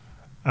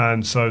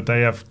 and so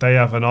they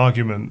have an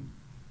argument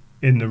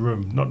in the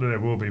room. Not that there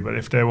will be, but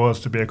if there was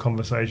to be a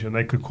conversation,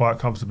 they could quite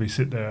comfortably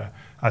sit there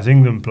as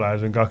England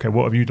players and go, okay,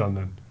 what have you done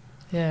then?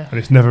 Yeah. And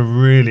it's never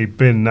really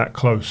been that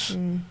close.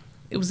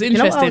 It was interesting.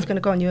 You know what I was going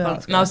to go on you.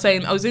 And I was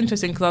saying, I was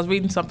interesting because I was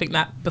reading something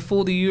that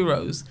before the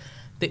Euros,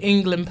 the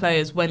England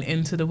players went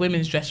into the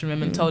women's dressing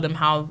room and told them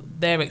how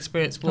their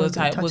experience was,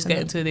 how it was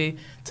getting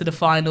to the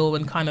final,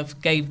 and kind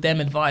of gave them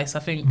advice. I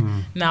think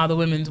now the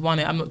women's won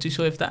it. I'm not too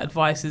sure if that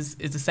advice is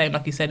the same,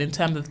 like you said, in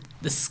terms of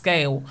the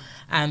scale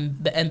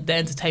and the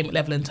entertainment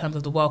level in terms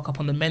of the World Cup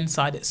on the men's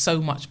side. It's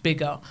so much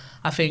bigger.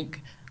 I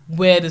think,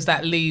 where does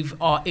that leave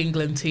our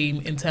England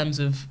team in terms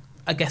of,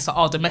 I guess,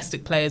 our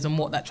domestic players, and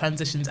what that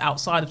transitions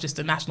outside of just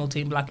the national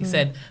team? Like you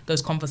said,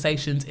 those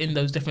conversations in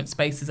those different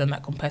spaces and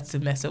that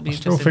competitiveness. It'll be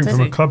interesting. I still think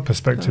from a club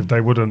perspective, they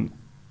wouldn't.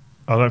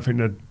 I don't think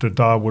that the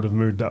dial would have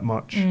moved that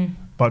much.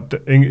 But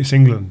it's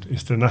England.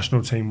 It's the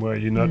national team where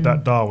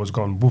that dial was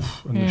gone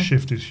woof, and the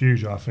shift is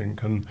huge, I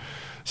think. And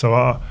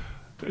so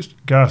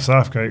Gareth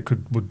Southgate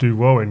would do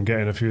well in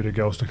getting a few of the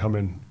girls to come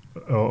in,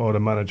 or the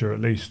manager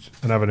at least,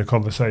 and having a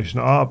conversation.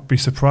 I'd be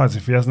surprised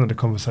if he hasn't had a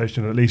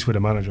conversation at least with the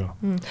manager.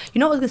 You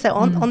know what I was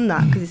going to say on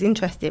that, because it's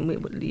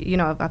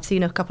interesting. I've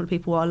seen a couple of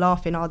people who are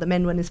laughing. The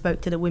men went and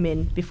spoke to the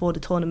women before the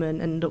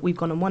tournament, and we've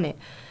gone and won it.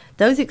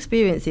 Those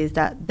experiences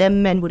that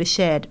them men would have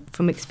shared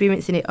from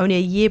experiencing it only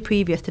a year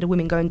previous to the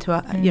women going to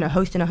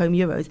hosting a home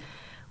Euros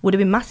would have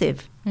been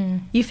massive.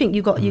 You think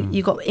you got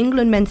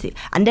England men,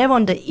 and they're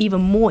under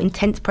even more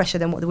intense pressure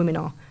than what the women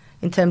are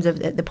in terms of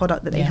the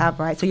product that they have,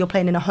 right? So you're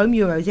playing in a home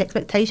Euros. The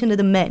expectation of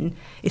the men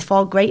is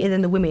far greater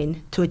than the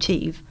women to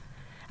achieve.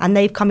 And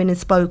they've come in and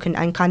spoken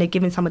and kind of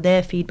given some of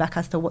their feedback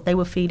as to what they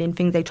were feeling,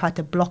 things they tried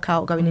to block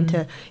out going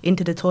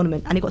into the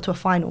tournament. And it got to a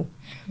final.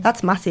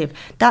 That's massive.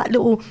 Now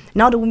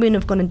the women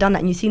have gone and done that,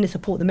 and you've seen the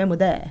support, the men were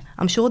there.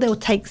 I'm sure they'll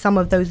take some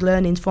of those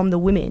learnings from the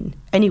women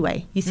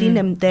anyway. You've seen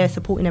them there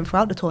supporting them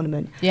throughout the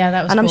tournament. Yeah,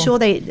 that was And cool. I'm sure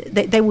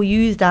they will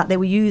use that. They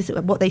will use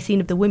what they've seen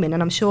of the women.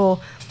 And I'm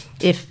sure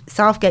if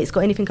Southgate's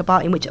got anything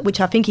about him, which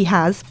I think he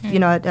has,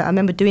 I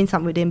remember doing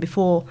something with him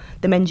before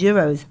the men's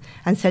Euros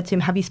and said to him,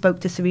 have you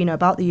spoke to Serena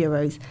about the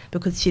Euros?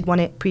 Because she'd won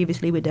it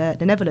previously with the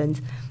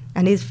Netherlands.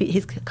 And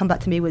his comeback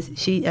to me was,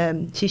 she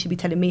should be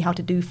telling me how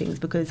to do things,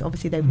 because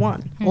obviously they've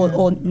won,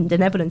 or the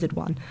Netherlands had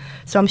won.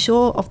 So I'm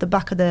sure off the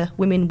back of the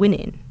women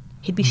winning,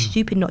 he'd be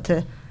stupid not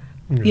to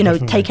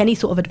take any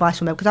sort of advice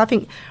from her, because I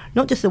think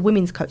not just the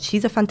women's coach,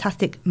 she's a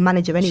fantastic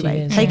manager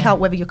anyway. Take out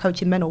whether you're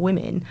coaching men or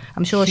women.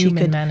 I'm sure she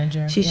could.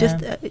 Manager. She's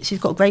she's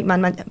got great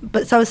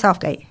but so is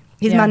Southgate.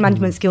 His man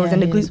management skills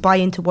and the group buy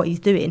into what he's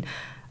doing.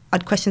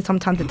 I'd question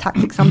sometimes the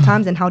tactics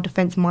and how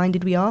defence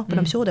minded we are, but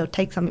I'm sure they'll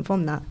take something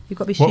from that. You've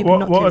got to be stupid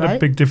not to, What are right? the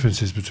big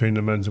differences between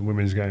the men's and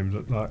women's games?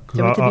 Do you want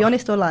me to be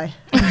honest or lie?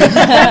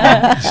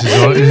 This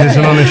is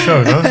an honest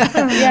show, no?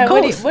 Yeah,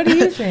 what do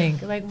you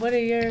think? Like, what are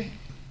your...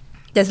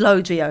 There's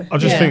loads, Rio. I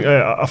just think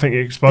I think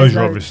exposure,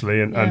 obviously,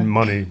 and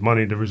money,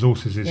 the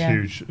resources is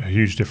huge, a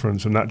huge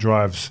difference, and that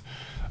drives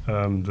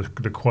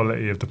the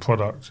quality of the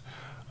product.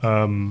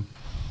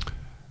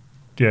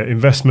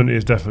 Investment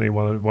is definitely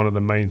one of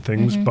the main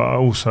things, but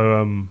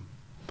also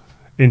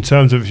in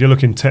terms of, if you're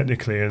looking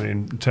technically and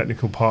in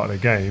technical part of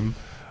the game,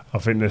 I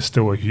think there's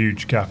still a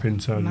huge gap in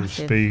terms of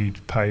speed,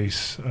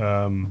 pace,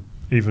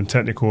 even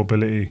technical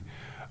ability.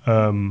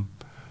 But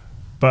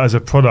as a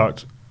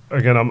product,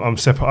 again, I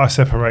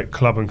separate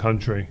club and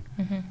country,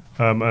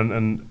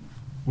 and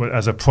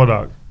as a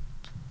product,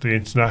 the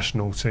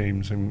international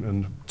teams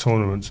and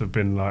tournaments have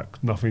been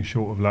like nothing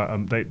short of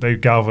like they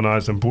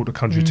galvanised and brought the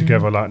country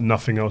together like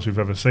nothing else we've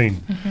ever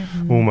seen,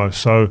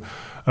 almost. So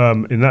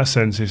in that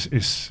sense,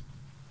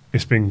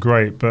 it's been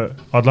great. But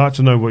I'd like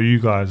to know what you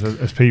guys,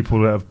 as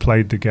people that have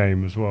played the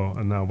game as well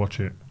and now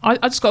watch it. I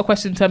just got a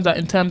question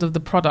in terms of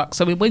the product.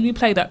 So when you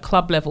played at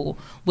club level,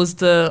 was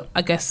the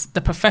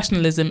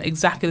professionalism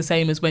exactly the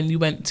same as when you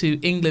went to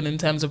England in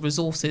terms of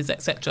resources,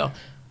 etc.?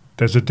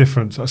 There's a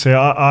difference.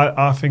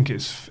 I think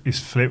it's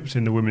flipped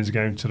in the women's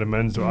game to the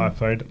men's that I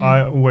played.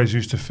 I always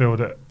used to feel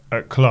that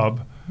at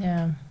club,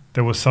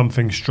 there was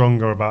something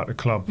stronger about the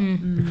club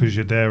because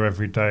you're there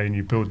every day and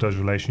you build those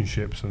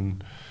relationships,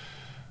 and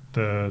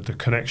the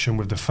connection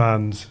with the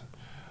fans.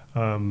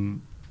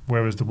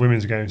 Whereas the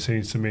women's game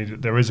seems to me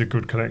that there is a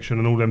good connection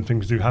and all them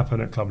things do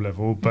happen at club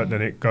level, but then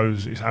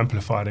it's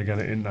amplified again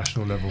at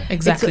international level.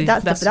 Exactly.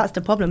 That's the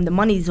problem. The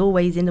money's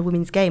always in the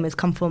women's game has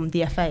come from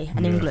the FA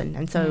and England.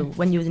 And so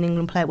when you was an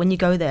England player, when you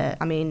go there,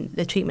 I mean,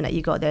 the treatment that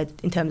you got there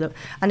in terms of,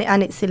 and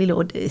it's silly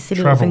little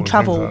thing,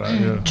 travel,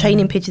 like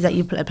training pitches that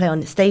you play on,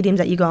 the stadiums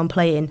that you go and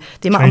play in,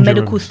 the amount of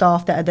medical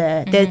staff that are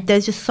there.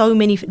 There's just so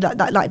many,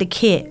 like the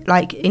kit,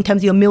 like in terms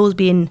of your meals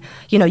being,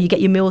 you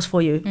get your meals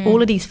for you.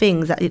 All of these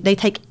things, that they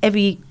take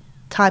every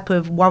type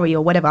of worry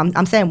or whatever.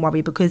 I'm saying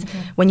worry because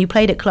when you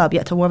played at club, you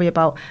had to worry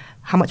about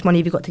how much money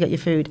have you got to get your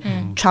food,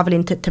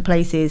 travelling to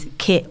places,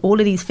 kit, all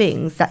of these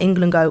things that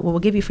England go, well, we'll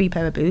give you 3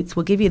 pair of boots,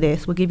 we'll give you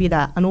this, we'll give you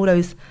that, and all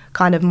those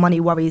kind of money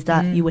worries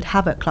that you would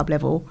have at club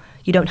level,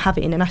 you don't have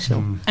it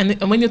international.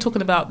 And when you're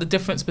talking about the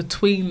difference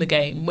between the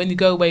game, when you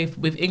go away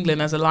with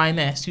England as a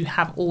lioness, you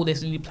have all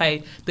this and you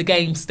play, the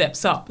game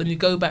steps up, and you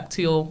go back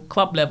to your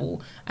club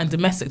level and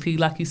domestically,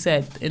 like you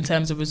said, in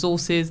terms of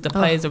resources, the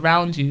players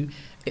around you,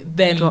 it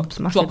then drops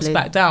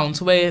back down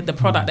to where the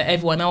product that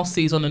everyone else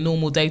sees on a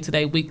normal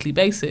day-to-day, weekly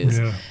basis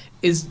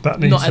is that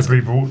needs not to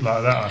be brought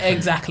like that.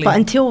 Exactly. But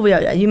until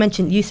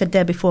you said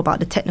there before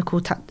about the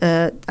technical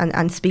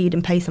and speed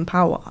and pace and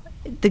power.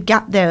 The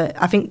gap there,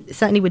 I think,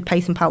 certainly with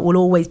pace and power, will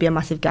always be a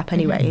massive gap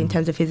anyway in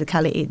terms of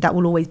physicality. That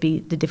will always be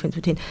the difference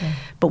between.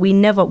 But we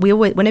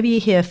always, whenever you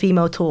hear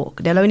female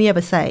talk, they'll only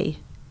ever say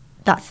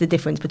that's the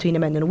difference between the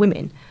men and the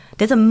women.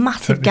 There's a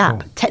massive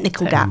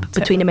technical gap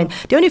between the men.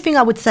 The only thing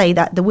I would say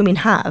that the women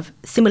have,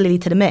 similarly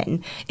to the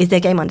men, is their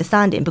game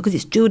understanding, because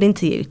it's drilled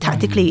into you.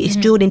 Tactically, it's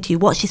drilled into you.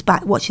 Watch his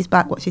back, watch his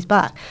back, watch his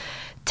back.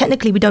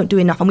 Technically, we don't do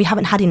enough, and we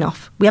haven't had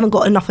enough. We haven't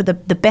got enough of the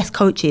best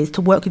coaches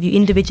to work with you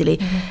individually,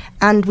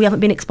 and we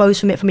haven't been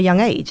exposed from it from a young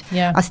age.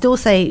 I still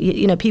say,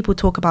 people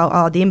talk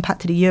about the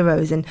impact of the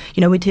Euros, and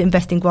we need to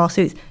invest in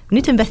grassroots. We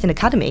need to invest in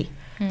academy.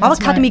 Our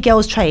academy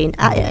girls train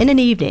in an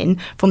evening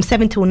from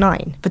 7 till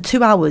 9 for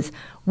 2 hours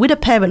with a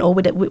parent or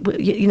with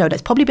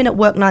that's probably been at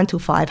work 9 till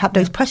 5, have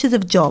those pressures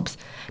of jobs.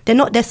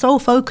 Their sole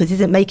focus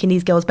isn't making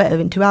these girls better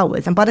in 2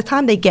 hours, and by the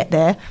time they get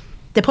there,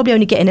 they're probably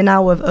only getting an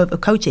hour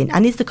of coaching.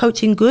 And is the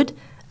coaching good?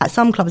 At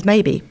some clubs,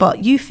 maybe.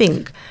 But you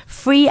think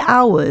 3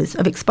 hours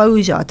of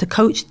exposure to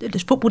coach the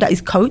football that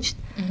is coached,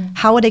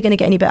 how are they going to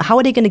get any better? How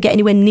are they going to get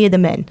anywhere near the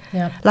men?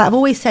 Like I've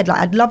always said,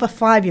 I'd love a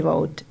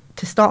 5-year-old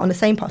to start on the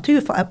same path,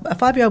 a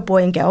 5-year-old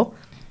boy and girl,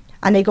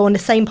 and they go on the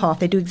same path.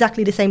 They do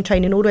exactly the same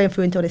training all the way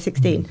through until they're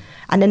 16.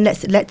 And then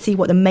let's see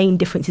what the main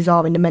differences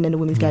are in the men and the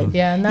women's game.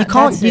 Yeah, and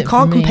you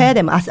can't compare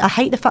them. I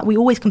hate the fact we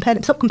always compare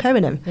them. Stop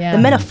comparing them. Yeah.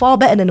 The men are far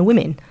better than the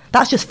women.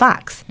 That's just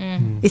facts.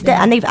 It's there,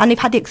 and they've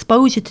had the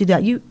exposure to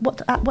that.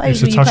 What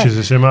age were you playing?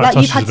 It's the amount of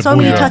touches. You've had so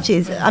many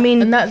touches. I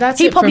mean, that's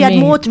he probably had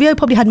more. Rio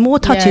probably had more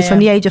touches from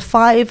the age of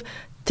 5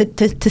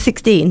 to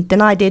 16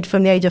 than I did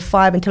from the age of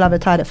 5 until I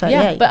retired at 38.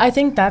 Yeah, but I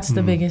think that's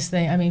the biggest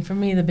thing. I mean, for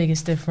me, the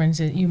biggest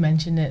difference, you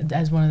mentioned it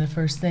as one of the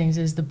first things,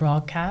 is the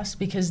broadcast,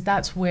 because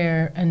that's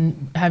where,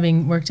 and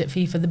having worked at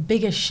FIFA, the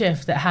biggest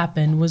shift that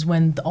happened was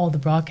when all the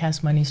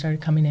broadcast money started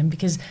coming in,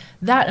 because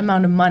that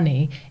amount of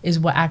money is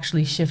what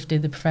actually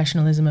shifted the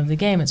professionalism of the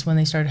game. It's when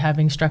they started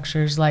having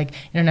structures like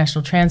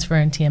international transfer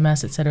and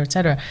TMS, et cetera, et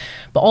cetera.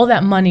 But all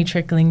that money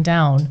trickling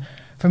down,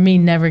 for me,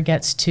 never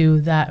gets to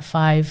that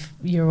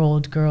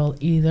 5-year-old girl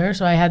either.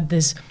 So I had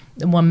this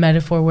one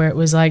metaphor where it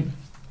was like,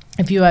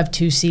 if you have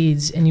 2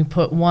 seeds and you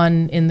put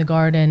one in the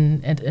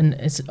garden, and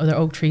they're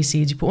oak tree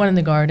seeds, you put one in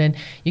the garden,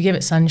 you give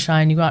it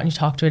sunshine, you go out and you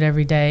talk to it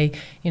every day,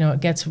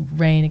 it gets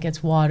rain, it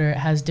gets water, it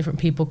has different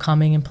people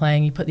coming and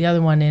playing. You put the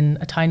other one in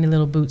a tiny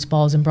little Boots,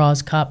 Balls and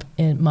Bras cup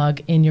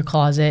mug in your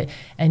closet,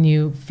 and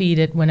you feed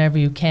it whenever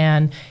you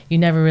can. You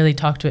never really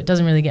talk to it. It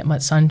doesn't really get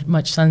much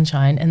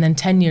sunshine. And then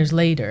 10 years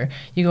later,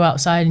 you go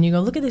outside and you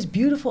go, look at this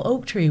beautiful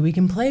oak tree. We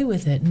can play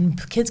with it,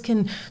 and kids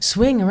can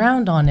swing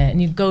around on it.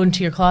 And you go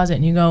into your closet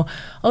and you go,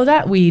 oh,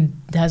 that weed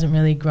hasn't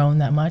really grown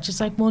that much. It's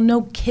like, well,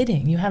 no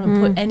kidding. You haven't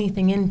put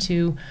anything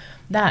into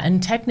that.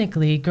 And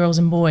technically, girls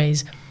and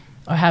boys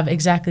have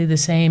exactly the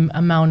same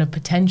amount of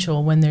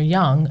potential when they're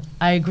young.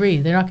 I agree.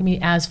 They're not going to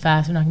be as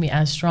fast. They're not going to be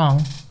as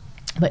strong.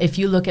 But if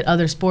you look at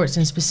other sports,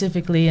 and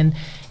specifically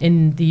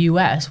in the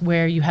U.S.,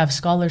 where you have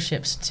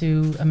scholarships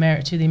to the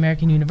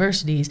American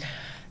universities,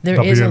 there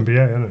WNBA,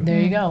 isn't it?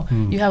 There you go.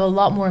 You have a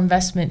lot more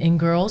investment in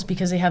girls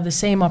because they have the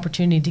same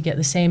opportunity to get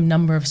the same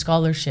number of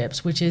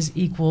scholarships, which is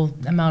equal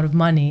amount of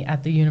money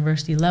at the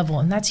university level,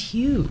 and that's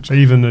huge.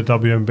 Even the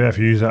WNBA, if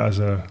you use that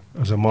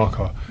as a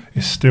marker,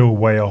 is still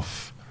way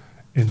off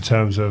in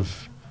terms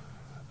of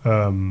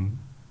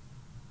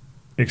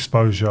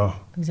exposure,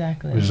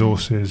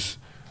 resources,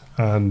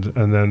 and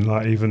then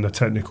like even the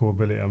technical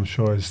ability, I'm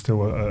sure, is still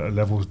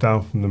levels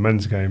down from the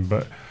men's game.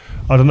 But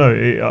I don't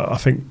know. I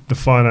think the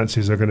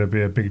finances are going to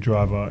be a big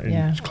driver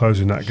in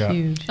closing that gap.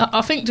 Huge.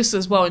 I think just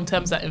as well in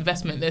terms of that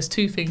investment, there's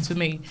 2 things for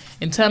me.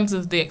 In terms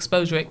of the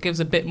exposure, it gives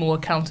a bit more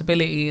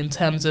accountability in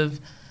terms of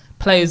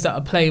players that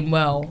are playing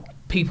well,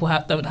 people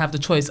don't have the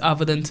choice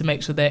other than to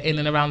make sure they're in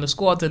and around the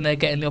squad and they're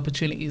getting the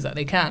opportunities that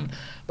they can.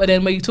 But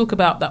then when you talk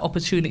about that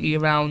opportunity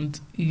around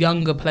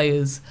younger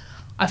players,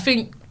 I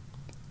think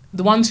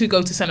the ones who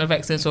go to Centre of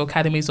Excellence or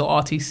academies or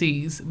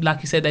RTCs,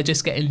 like you said, they're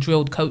just getting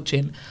drilled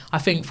coaching. I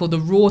think for the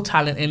raw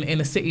talent in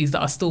inner cities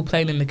that are still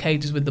playing in the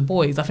cages with the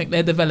boys, I think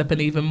they're developing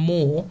even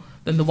more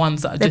than the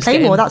ones that are just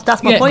getting... They play more,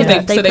 that's my point.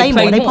 They play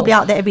more. They're probably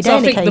out there every day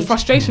in the cage. So I think the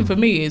frustration for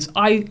me is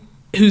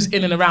who's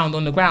in and around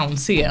on the ground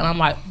see it, and I'm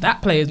like,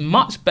 that player is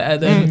much better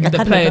than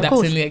the player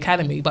that's in the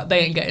academy, but they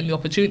ain't getting the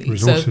opportunity.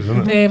 Resources, so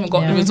they haven't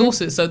got the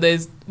resources. So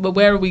but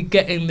where are we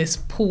getting this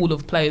pool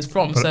of players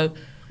from?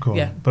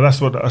 But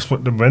that's what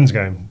the men's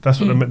game.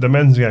 That's what the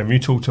men's game. You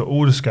talk to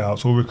all the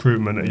scouts, all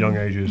recruitment at young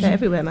ages. They're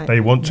everywhere, mate.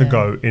 They want to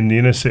go in the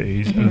inner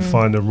cities and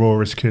find the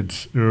rawest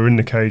kids who are in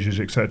the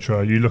cages,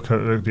 etc. You look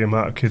at the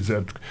amount of kids that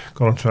have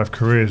gone on to have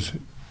careers.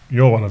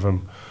 You're one of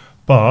them,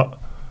 but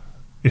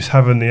it's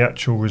having the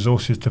actual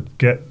resources to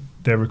get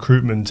their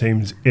recruitment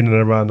teams in and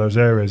around those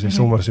areas. It's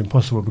almost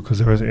impossible because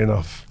there isn't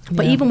enough.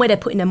 But even where they're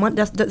putting their money,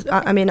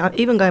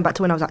 even going back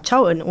to when I was at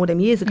Charlton all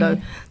them years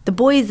ago, the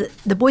boys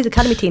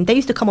academy team, they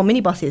used to come on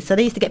minibuses, so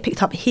they used to get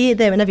picked up here,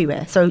 there and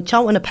everywhere. So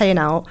Charlton are paying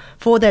out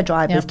for their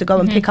drivers to go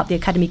and pick up the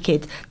academy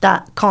kids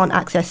that can't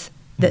access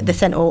the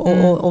centre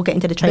or get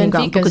into the training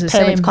ground because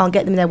parents can't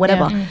get them there,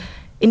 whatever.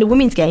 In the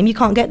women's game, you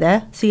can't get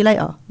there. See you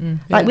later.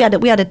 Like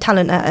we had a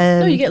talent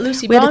at. No, you get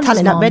Lucy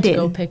Barnes' mom to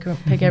go pick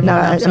everyone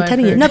up. I'm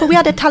telling you. No, but we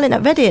had a talent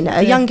at Reading,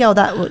 a young girl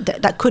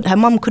that her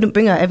mum couldn't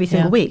bring her every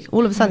single week.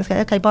 All of a sudden, it's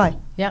like, okay, bye.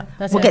 Yeah,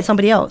 we'll get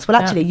somebody else. Well,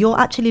 actually, you're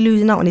actually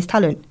losing out on his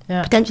talent.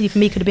 Yeah. Potentially, for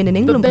me, could have been an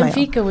England player. But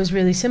Benfica was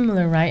really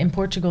similar, right? In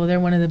Portugal, they're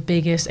one of the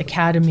biggest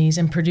academies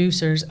and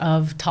producers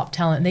of top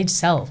talent. They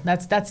sell.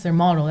 That's their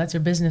model. That's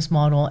their business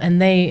model.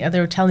 And they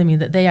were telling me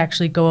that they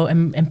actually go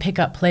and pick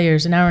up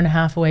players an hour and a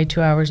half away,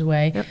 2 hours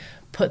away. Yep.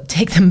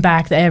 Take them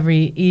back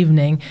every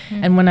evening.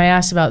 And when I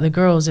asked about the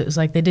girls, it was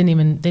like they didn't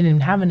even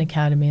have an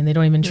academy, and they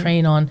don't even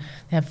train on.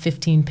 They have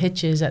 15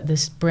 pitches at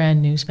this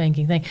brand new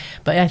spanking thing.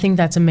 But I think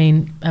that's a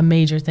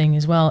major thing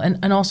as well.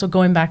 And also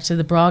going back to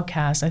the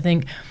broadcast, I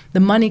think the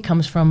money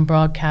comes from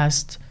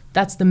broadcast.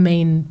 That's the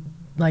main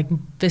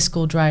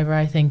fiscal driver,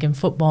 I think, in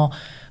football.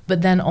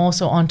 But then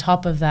also on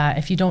top of that,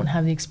 if you don't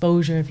have the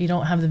exposure, if you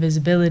don't have the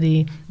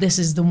visibility, this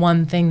is the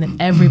one thing that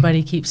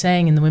everybody keeps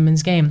saying in the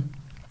women's game.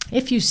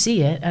 If you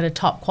see it at a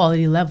top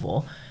quality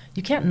level,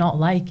 you can't not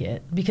like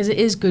it because it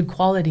is good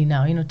quality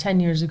now. 10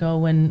 years ago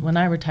when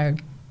I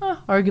retired,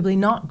 arguably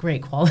not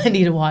great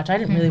quality to watch. I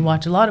didn't really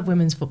watch a lot of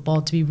women's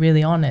football, to be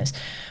really honest.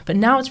 But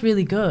now it's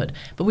really good.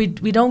 But we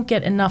don't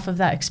get enough of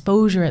that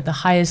exposure at the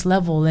highest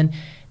level. And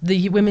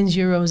the women's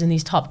Euros and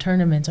these top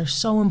tournaments are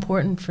so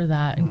important for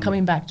that. And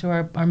coming back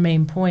to our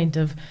main point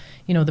of,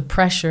 the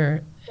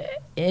pressure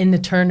in the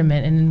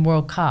tournament and in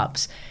World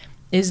Cups,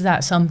 is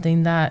that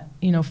something that,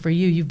 for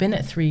you've been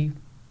at 3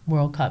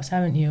 World Cups,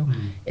 haven't you?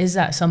 Is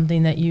that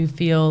something that you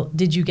feel,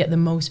 did you get the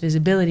most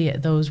visibility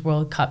at those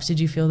World Cups? Did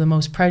you feel the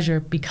most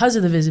pressure because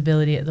of the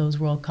visibility at those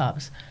World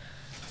Cups?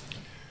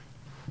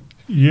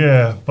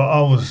 Yeah, but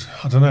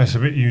I don't know, it's a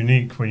bit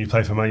unique when you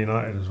play for Man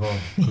United as well,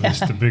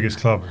 because it's the biggest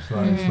club.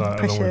 It's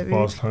like along with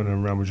Barcelona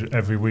and Real Madrid,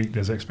 every week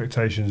there's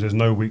expectations, there's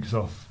no weeks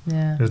off.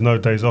 Yeah. There's no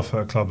days off at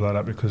a club like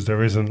that because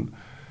there isn't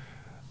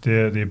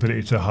the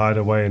ability to hide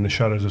away in the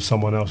shadows of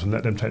someone else and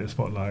let them take the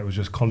spotlight. It was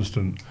just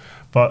constant.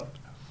 But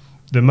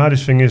the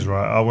maddest thing is,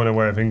 right, I went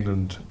away with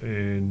England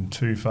in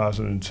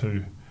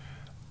 2002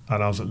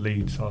 and I was at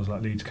Leeds. I was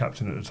like Leeds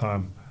captain at the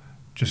time.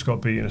 Just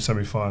got beat in a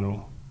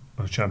semi-final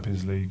of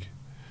Champions League.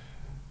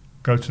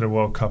 Go to the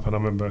World Cup, and I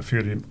remember a few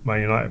of the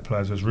Man United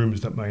players, there's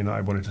rumours that Man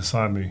United wanted to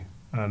sign me,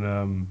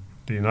 and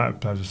the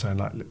United players were saying,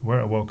 we're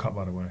at a World Cup,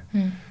 by the way.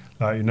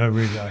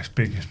 Really, it's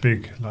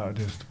big, like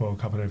this World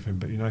Cup and everything,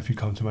 but if you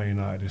come to Man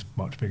United, it's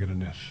much bigger than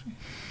this.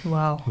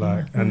 Wow.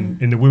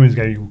 And in the women's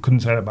game, you couldn't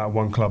say that about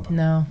one club.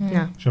 No. Do you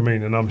know what I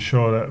mean? And I'm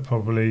sure that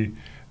probably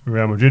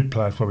Real Madrid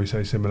players probably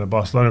say similar,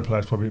 Barcelona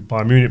players probably,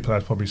 Bayern Munich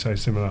players probably say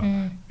similar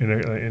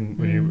when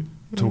you're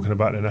talking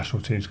about the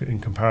national teams in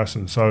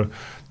comparison. So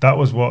that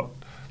was the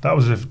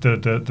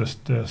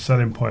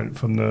selling point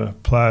from the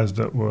players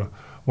that were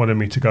wanting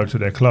me to go to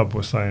their club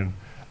was saying,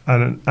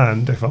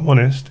 and if I'm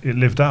honest, it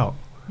lived out.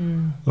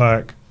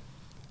 Like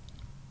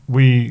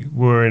we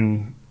were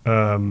in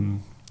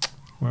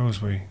where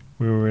was we?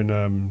 We were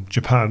in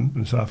Japan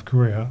and South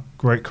Korea.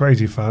 Great,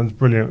 crazy fans,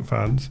 brilliant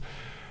fans,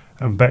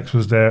 and Bex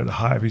was there at the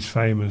height of his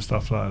fame and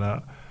stuff like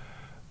that,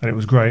 and it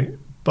was great.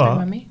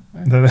 But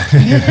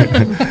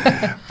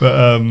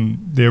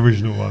the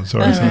original one,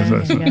 sorry.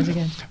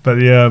 But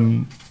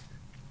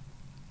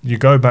you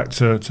go back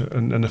to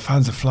and the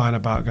fans are flying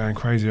about, going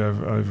crazy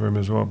over him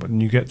as well. But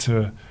then you get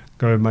to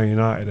go with Man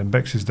United, and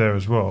Bex is there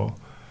as well.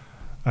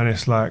 And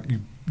it's like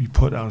you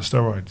put down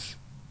steroids.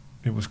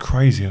 It was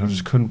crazy, and I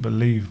just couldn't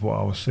believe what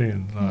I was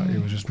seeing. It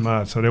was just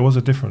mad. So there was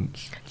a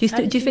difference. Do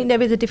you think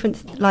there is a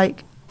difference?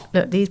 Like,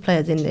 look, these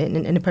players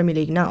in the Premier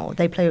League now,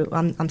 they play.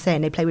 I'm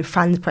saying they play with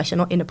fans' pressure,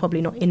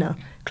 probably not inner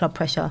club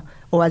pressure,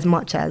 or as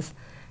much as.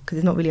 because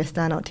it's not really a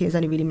standout team. It's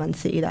only really Man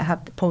City that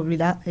have probably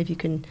that, if you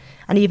can.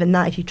 And even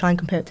that, if you try and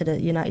compare it to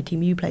the United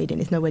team you played in,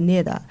 it's nowhere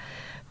near that.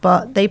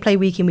 But they play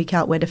week in, week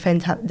out, where the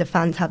fans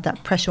have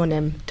that pressure on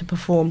them to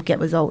perform, get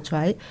results,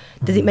 right?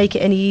 Does it make it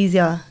any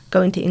easier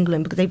going to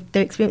England? Because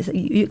they experience that,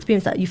 you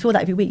experience that, you feel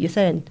that every week, you're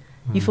saying.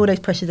 You feel those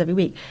pressures every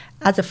week.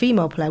 As a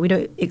female player, we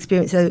don't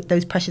experience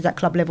those pressures at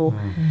club level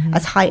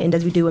as heightened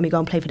as we do when we go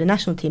and play for the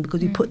national team,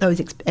 because we put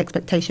those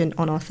expectations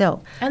on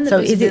ourselves. And the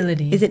so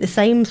visibility. Is it the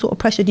same sort of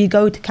pressure? Do you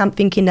go to camp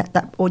thinking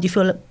that or do you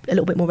feel a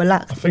little bit more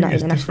relaxed? I think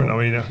it's different. I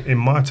mean, in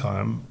my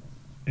time,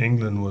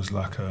 England was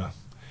like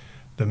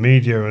the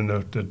media and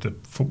the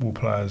football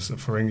players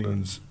for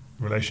England's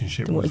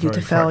relationship was very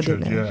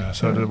fractured.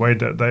 So the way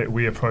that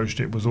we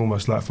approached it was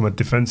almost like from a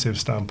defensive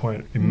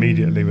standpoint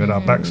immediately with our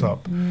backs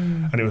up,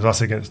 and it was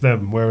us against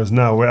them. Whereas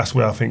now, that's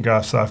where I think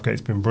Gareth Southgate's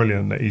been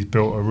brilliant, that he's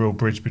built a real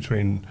bridge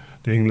between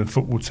the England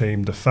football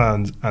team, the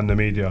fans and the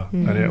media,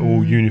 and they're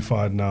all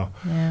unified now.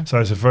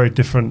 So it's a very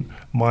different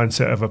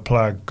mindset of a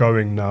player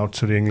going now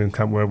to the England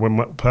camp, where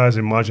when players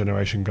in my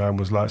generation going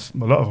was like,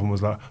 a lot of them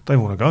was like, they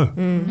want to go.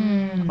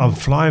 I'm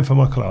flying for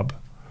my club,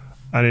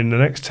 and in the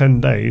next 10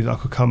 days, I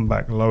could come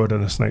back lower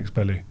than a snake's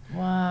belly.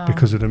 Wow.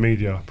 Because of the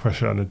media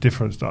pressure and the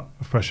difference of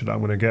pressure that I'm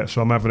going to get.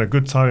 So I'm having a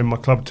good time in my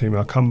club team, and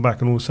I come back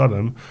and all of a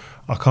sudden,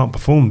 I can't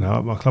perform now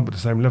at my club at the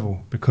same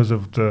level because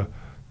of the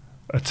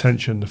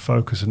attention, the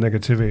focus and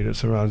negativity that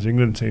surrounds the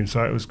England team.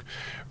 So it was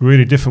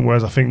really different,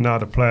 whereas I think now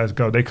the players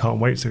go, they can't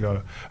wait to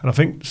go. And I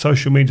think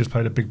social media's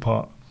played a big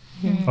part.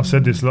 I've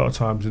said this a lot of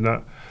times, in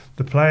that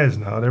the players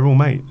now, they're all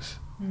mates.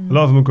 A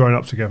lot of them are growing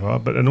up together,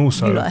 but then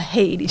also you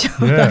hated each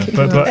other. Yeah,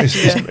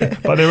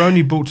 but they're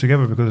only brought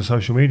together because of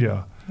social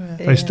media.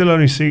 They still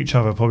only see each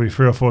other probably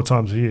 3 or 4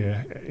 times a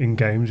year in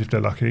games if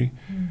they're lucky.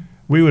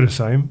 We were the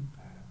same,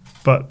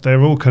 but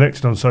they're all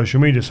connected on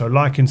social media. So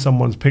liking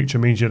someone's picture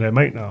means you're their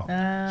mate now.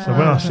 So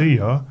when I see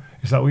you,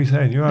 it's like, what are you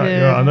saying? You're right,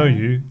 I know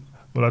you.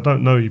 Well, I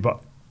don't know you,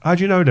 but how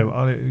do you know them?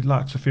 He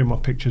likes a few of my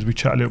pictures. We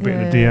chat a little bit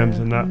in the DMs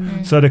and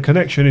that. So the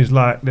connection is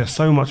like, they're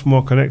so much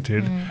more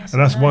connected, and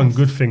that's one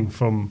good thing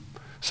from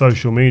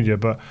social media.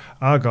 But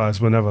our guys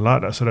were never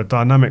like that, so the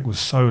dynamic was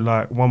so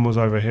like, one was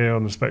over here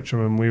on the spectrum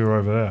and we were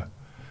over there.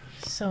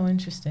 So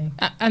interesting.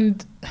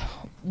 And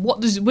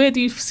where do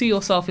you see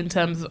yourself in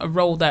terms of a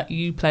role that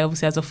you play,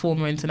 obviously as a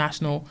former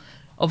international?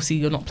 Obviously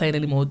you're not playing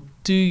anymore.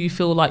 Do you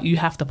feel like you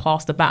have to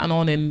pass the baton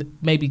on and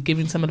maybe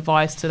giving some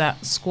advice to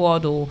that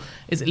squad, or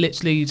is it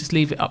literally you just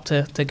leave it up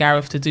to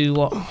Gareth to do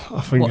what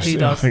he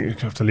does? I think you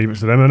have to leave it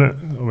to them,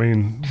 innit? I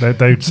mean,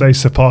 they'd say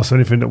surpass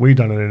anything that we've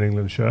done in an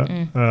England shirt.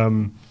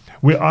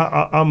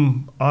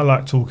 I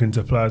like talking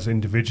to players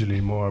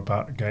individually more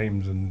about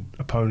games and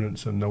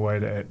opponents and the way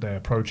that they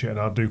approach it, and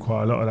I'll do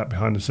quite a lot of that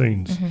behind the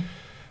scenes.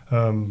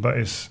 But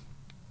it's,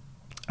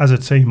 as a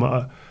team,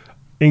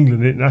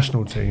 England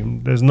international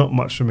team, there's not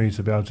much for me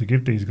to be able to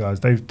give these guys.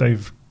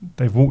 They've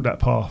walked that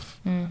path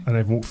and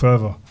they've walked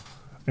further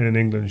in an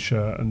England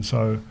shirt. And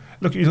so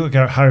you look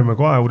at Harry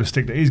Maguire, all the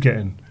stick that he's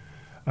getting,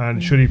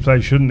 and should he play,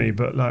 shouldn't he?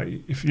 But like,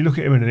 if you look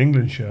at him in an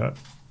England shirt,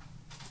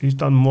 he's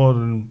done more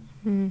than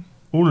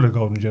all of the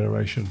golden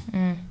generation.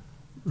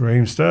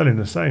 Raheem Sterling,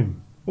 the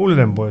same. All of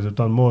them boys have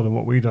done more than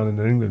what we've done in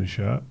an England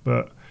shirt,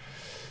 but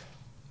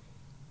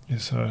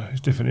it's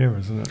different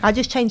eras, isn't it? I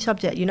just changed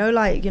subject,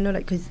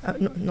 because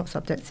not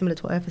subject, similar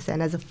to what Earth was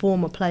saying. As a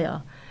former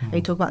player, and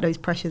you talk about those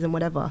pressures and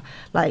whatever,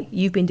 like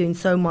you've been doing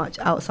so much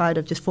outside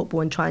of just football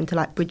and trying to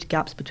like bridge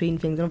gaps between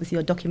things. And obviously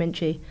your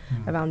documentary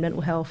around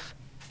mental health,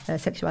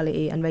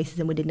 sexuality and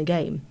racism within the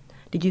game.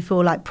 Did you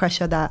feel like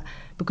pressure that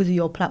because of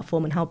your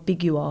platform and how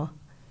big you are,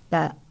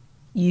 that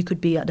you could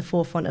be at the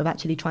forefront of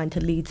actually trying to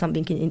lead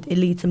something,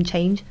 lead some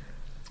change?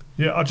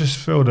 Yeah, I just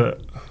feel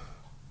that.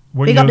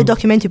 Big up the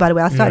documentary, by the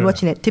way. I started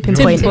watching it. Tipping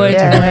Point. Point.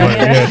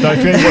 Yeah.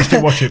 If you haven't watched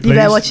it, watch it, please. You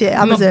better watch it.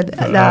 Amazon.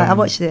 I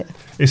watched it.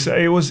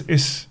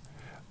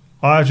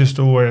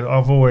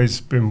 I've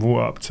always been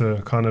brought up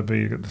to kind of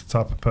be the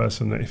type of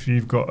person that if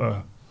you've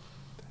got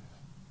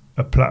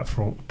a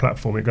platform,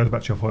 it goes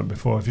back to your point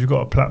before, if you've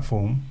got a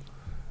platform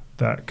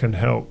that can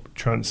help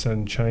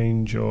transcend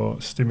change or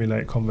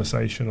stimulate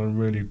conversation on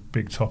really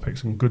big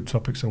topics and good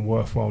topics and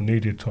worthwhile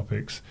needed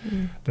topics,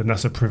 then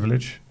that's a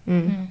privilege.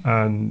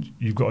 And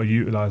you've got to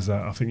utilise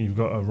that. I think you've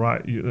got a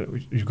right.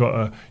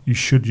 You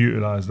should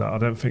utilise that. I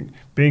don't think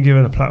being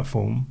given a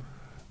platform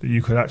that you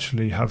could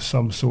actually have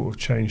some sort of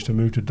change to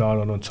move the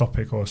dial on a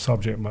topic or a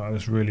subject matter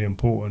that's really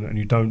important, and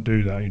you don't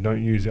do that, you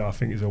don't use it, I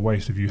think it's a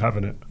waste of you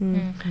having it.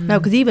 No,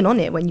 because even on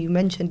it, when you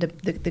mentioned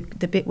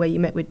the bit where you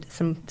met with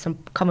some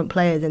current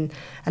players and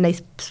they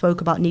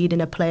spoke about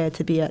needing a player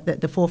to be at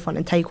the forefront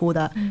and take all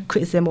that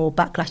criticism or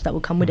backlash that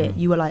will come with it,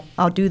 you were like,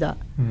 I'll do that.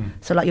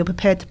 So like you're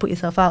prepared to put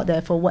yourself out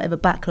there for whatever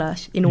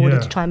backlash in order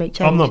to try and make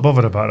change. I'm not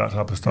bothered about that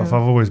type of stuff.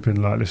 I've always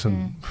been like,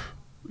 listen,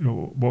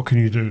 what can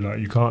you do? Like,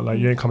 you can't, like,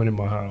 you ain't coming in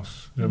my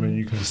house. You know what I mean?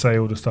 You can say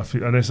all the stuff,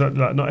 and it's like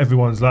not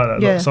everyone's like that.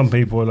 Like, some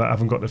people like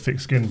haven't got the thick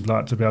skin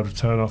like to be able to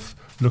turn off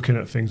looking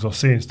at things or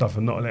seeing stuff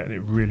and not letting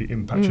it really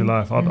impact your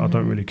life. I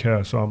don't really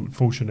care, so I'm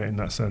fortunate in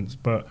that sense.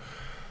 But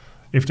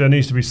if there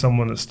needs to be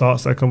someone that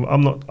starts that,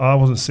 I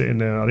wasn't sitting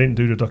there. I didn't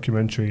do the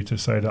documentary to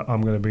say that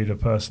I'm going to be the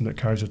person that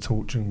carries a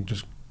torch and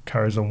just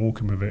carries on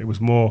walking with it. It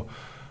was more,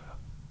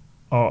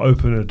 I'll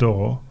open a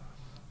door,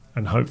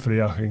 and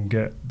hopefully I can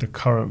get the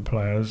current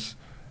players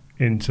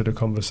into the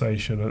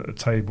conversation at the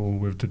table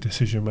with the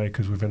decision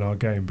makers within our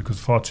game, because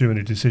far too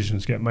many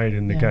decisions get made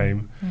in the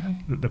game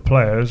that the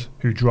players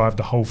who drive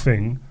the whole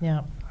thing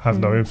have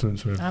no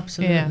influence with.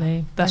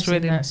 Absolutely. That's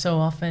really that so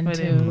often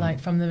really too, like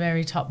from the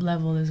very top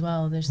level as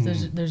well.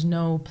 There's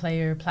no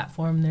player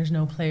platform, there's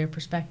no player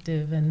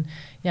perspective, and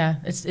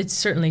it's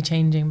certainly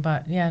changing.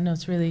 But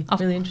it's really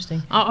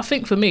interesting. I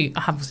think for me,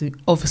 I have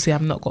obviously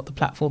I've not got the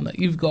platform that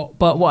you've got,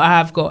 but what I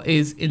have got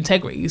is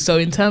integrity. So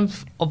in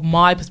terms of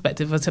my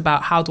perspective, it's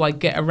about how do I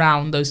get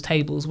around those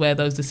tables where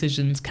those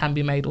decisions can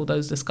be made or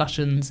those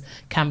discussions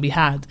can be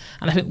had.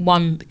 And I think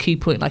one key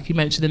point, like you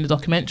mentioned in the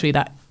documentary,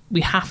 that we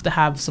have to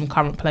have some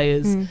current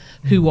players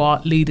who are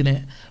leading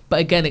it. But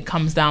again, it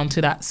comes down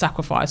to that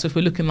sacrifice. So if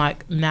we're looking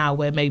like now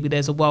where maybe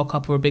there's a World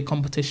Cup or a big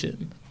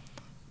competition,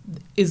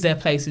 is their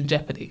place in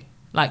jeopardy?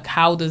 Like,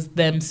 how does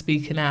them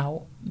speaking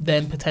out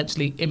then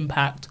potentially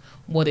impact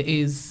what it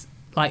is,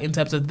 like in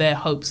terms of their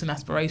hopes and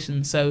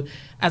aspirations? So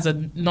as a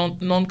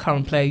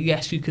non-current player,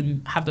 yes, you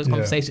can have those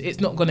conversations. It's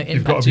not going to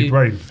impact you. You've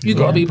got to be brave. You've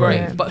got to be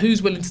brave. But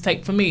who's willing to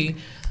take, for me,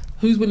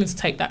 who's willing to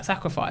take that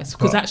sacrifice?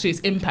 Because actually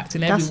it's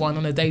impacting everyone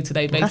on a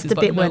day-to-day basis. That's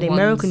the bit where the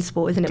American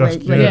sport, isn't it? Where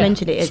you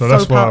mentioned it. It's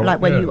so powerful, like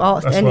when you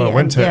asked That's Ellie. why I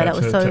went to LA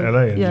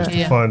and just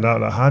to find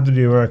out, like, how do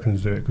the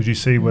Americans do it? Because you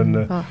see when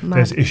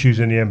there's issues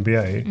in the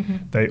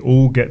NBA, they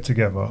all get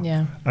together.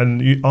 Yeah.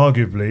 And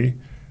arguably,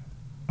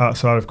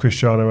 outside of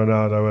Cristiano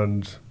Ronaldo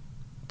and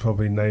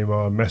probably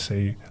Neymar and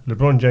Messi,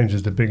 LeBron James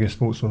is the biggest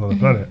sportsman on the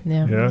planet.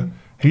 Yeah.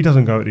 He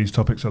doesn't go at these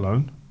topics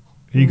alone.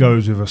 He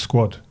goes with a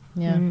squad.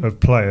 Of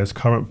players,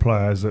 current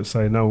players that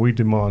say, no, we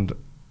demand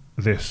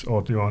this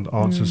or demand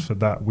answers for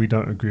that. We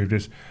don't agree with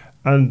this.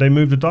 And they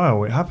move the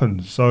dial. It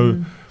happens.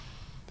 So,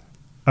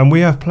 and we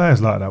have players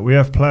like that. We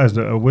have players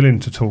that are willing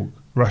to talk.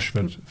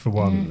 Rashford, for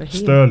one.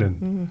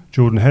 Sterling.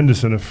 Jordan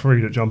Henderson are three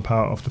that jump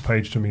out off the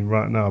page to me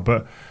right now.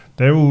 But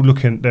they're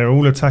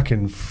all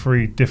attacking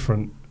three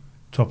different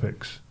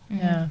topics.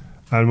 Yeah.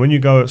 And when you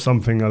go at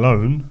something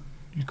alone,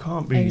 you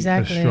can't be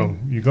as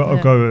strong. You got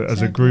to go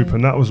as a group,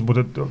 and that was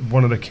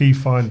one of the key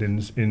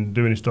findings in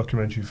doing this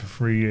documentary for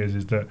 3 years,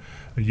 is that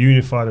a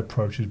unified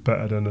approach is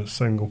better than a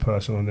single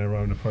person on their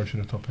own approaching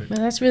a topic. Well,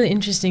 that's really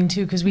interesting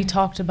too, because we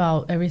talked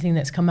about everything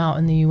that's come out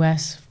in the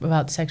US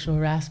about sexual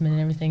harassment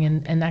and everything,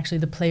 and actually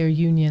the player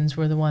unions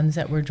were the ones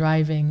that were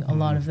driving a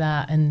lot of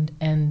that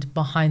and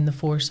behind the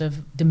force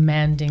of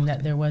demanding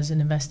that there was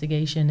an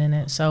investigation in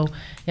it. So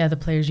the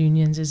players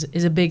unions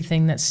is a big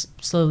thing that's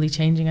slowly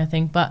changing, I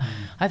think. But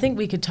I think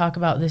we could talk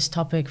about this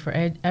topic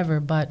forever,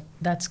 but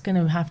that's going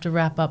to have to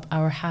wrap up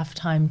our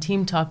halftime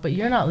team talk. But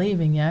you're not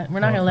leaving yet. We're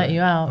not going to let you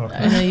out. Okay.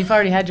 I know you've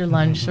already had your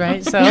lunch,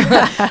 right? So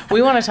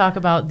we want to talk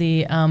about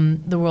the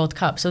World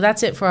Cup. So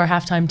that's it for our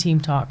halftime team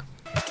talk.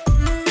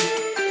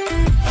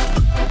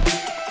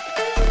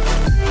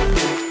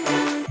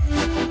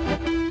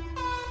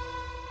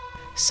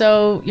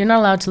 So you're not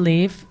allowed to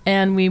leave,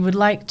 and we would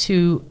like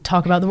to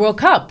talk about the World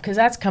Cup, because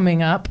that's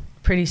coming up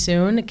pretty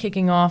soon,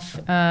 kicking off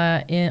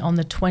on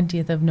the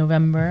 20th of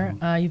November.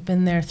 You've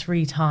been there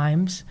 3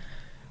 times.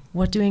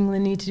 What do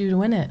England need to do to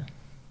win it?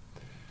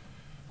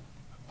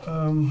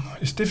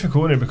 It's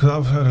difficult, isn't it? Because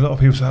I've heard a lot of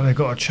people say they've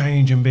got to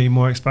change and be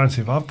more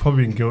expansive. I've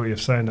probably been guilty of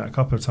saying that a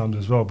couple of times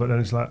as well, but then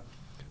it's like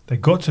they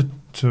got to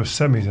a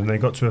semis and they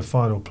got to a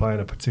final playing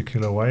a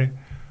particular way.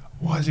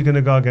 Why is he going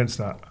to go against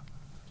that?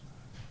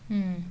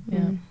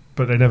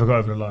 But they never got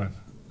over the line.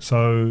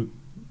 So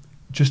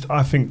just,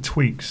 I think,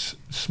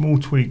 small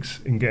tweaks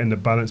in getting the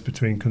balance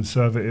between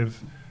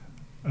conservative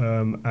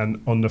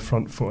and on the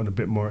front foot and a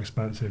bit more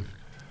expansive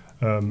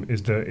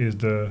is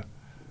the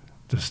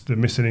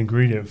missing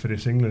ingredient for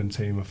this England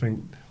team. I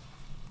think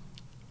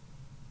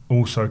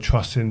also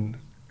trusting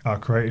our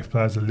creative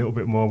players a little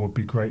bit more would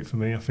be great for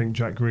me. I think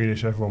Jack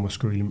Grealish, everyone was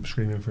screaming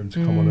for him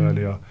to come on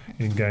earlier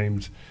in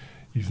games.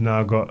 You've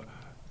now got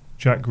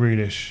Jack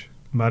Grealish,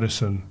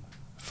 Maddison,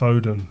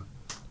 Foden,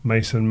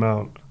 Mason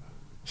Mount,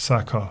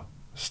 Saka,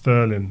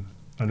 Sterling,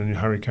 and then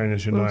Harry Kane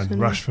as your 9,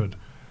 Rashford.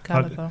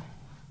 Gallagher.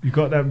 You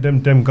got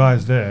them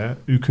guys there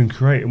who can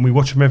create, and we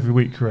watch them every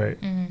week create.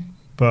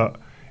 But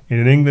in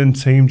an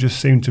England team, just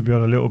seem to be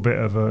on a little bit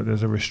of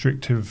there's a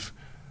restrictive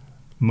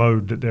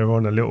mode that they're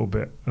on a little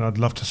bit, and I'd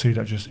love to see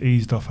that just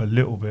eased off a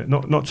little bit.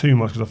 Not too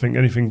much, because I think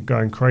anything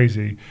going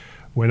crazy,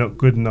 we're not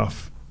good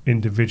enough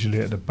individually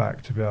at the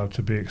back to be able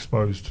to be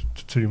exposed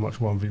to too much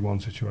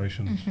 1v1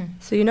 situations.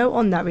 So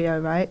on that, Rio,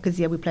 right? Because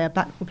we play a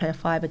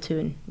 5, a 2,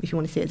 and if you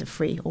want to see it as a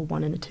 3 or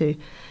 1 and a 2.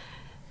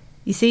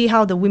 You see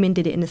how the women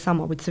did it in the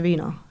summer with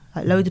Serena.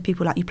 Like loads of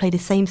people, like, you play the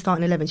same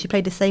starting 11. She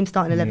played the same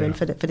starting 11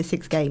 for the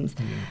 6 games,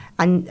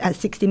 and at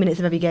 60 minutes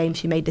of every game,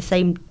 she made the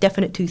same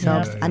definite 2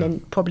 subs, and then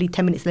probably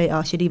 10 minutes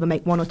later, she'd either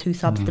make 1 or 2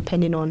 subs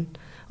depending on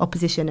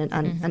opposition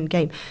and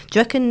game. Do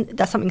you reckon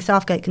that's something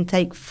Southgate can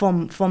take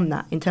from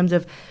that, in terms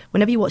of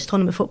whenever you watch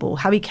tournament football,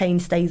 Harry Kane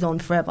stays on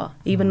forever.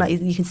 Even like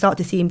you can start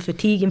to see him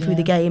fatiguing through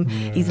the game.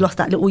 He's lost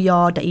that little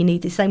yard that he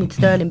needs. The same with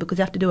Sterling, because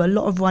they have to do a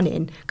lot of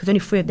running, because only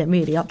 3 of them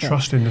really up there.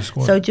 Trust in the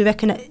squad. So do you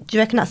reckon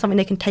that's something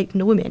they can take from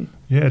the women?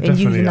 Yeah, in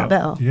definitely. Using that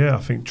better? Yeah, I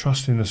think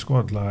trust in the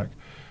squad. Like,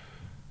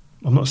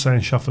 I'm not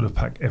saying shuffle the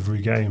pack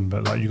every game,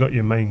 but like you got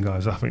your main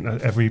guys. I think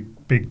that every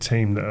big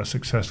team that are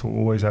successful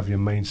always have your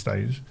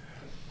mainstays.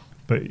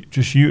 But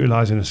just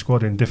utilising the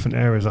squad in different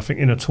areas. I think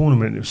in a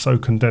tournament it's so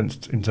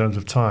condensed in terms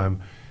of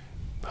time.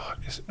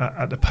 It's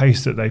at the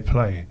pace that they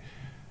playing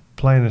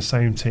the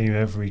same team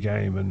every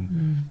game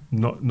and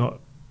not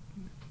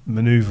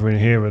manoeuvring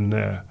here and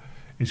there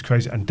is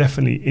crazy. And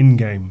definitely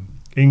in-game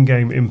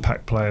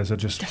impact players are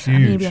just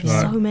huge. We have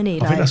so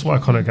many. I think that's why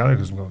Conor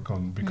Gallagher's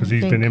gone, because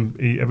he's been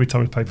every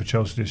time he's played for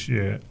Chelsea this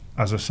year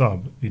as a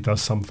sub, he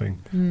does something.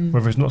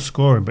 Whether it's not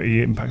scoring, but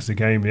he impacts the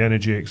game, the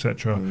energy,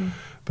 etc.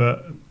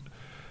 But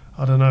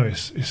I don't know.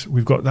 It's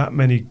we've got that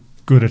many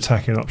good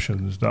attacking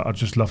options that I'd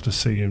just love to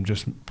see him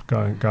just go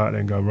out there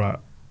and go, right,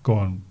 go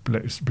on,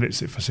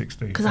 blitz it for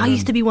 60. Because I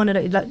used to be one of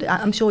those, like,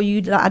 I'm sure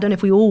you, like, I don't know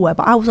if we all were,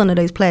 but I was one of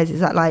those players. Is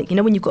that, like, you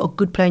know, when you've got a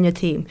good player in your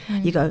team,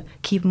 you go,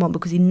 keep him on,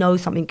 because you know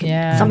something can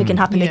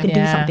happen, they can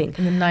do something.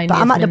 But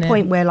I'm at the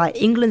point where, like,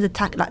 England's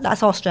attack, like,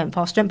 that's our strength.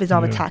 Our strength is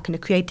our attack and the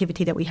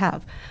creativity that we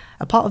have.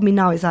 A part of me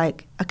now is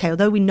like, okay,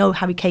 although we know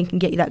Harry Kane can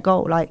get you that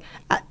goal, like,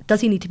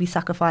 does he need to be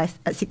sacrificed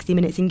at 60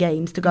 minutes in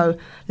games to go,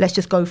 let's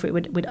just go for it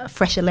with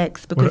fresher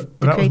legs, because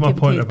the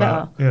creativity is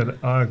better. Yeah,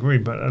 I agree,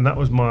 and that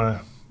was my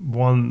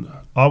one.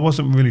 I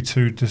wasn't really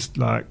too just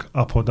like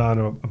up or down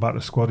about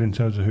the squad in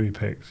terms of who he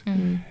picks.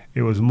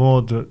 It was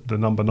more the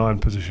number 9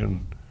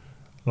 position.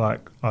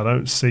 Like, I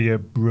don't see a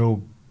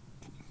real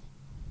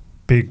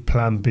big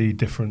plan B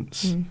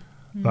difference.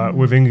 Like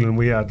with England,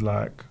 we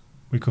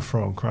could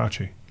throw on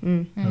Crouchy. I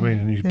mean,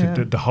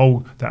 and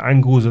the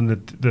angles and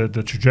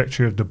the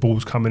trajectory of the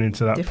balls coming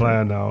into that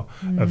player now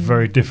are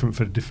very different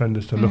for the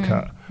defenders to look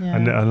at.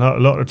 And a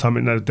lot of the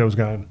time they was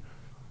going,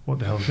 what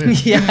the hell is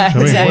this?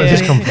 Exactly. Where does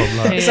this come from?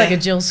 Like, it's like a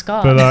Jill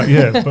Scott.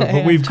 But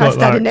but we've got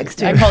like next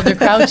to I called her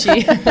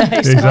Crouchy.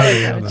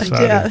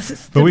 Exactly.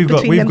 But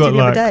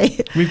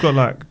we've got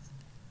like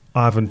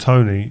Ivan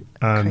Toney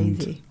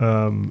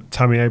and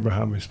Tammy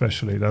Abraham,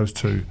 especially those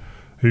two,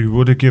 who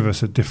would have given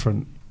us a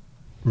different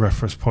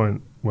reference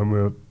point when we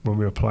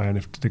were playing.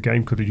 If the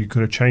game you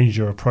could have changed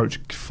your approach,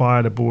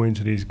 fire the ball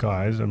into these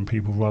guys and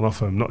people run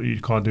off them. Not that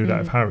you can't do that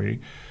with Harry,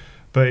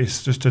 but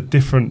it's just a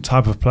different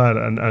type of player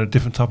and a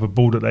different type of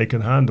ball that they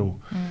can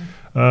handle.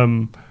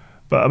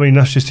 But I mean,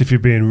 that's just if you're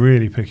being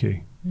really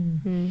picky.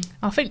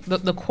 I think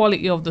that the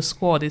quality of the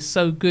squad is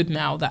so good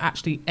now that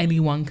actually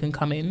anyone can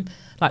come in.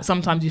 Like,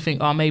 sometimes you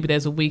think, oh, maybe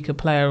there's a weaker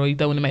player, or you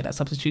don't want to make that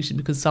substitution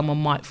because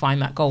someone might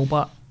find that goal,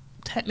 but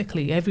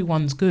technically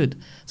everyone's good.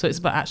 So it's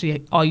about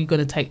actually, are you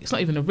going to take, it's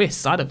not even a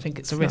risk. I don't think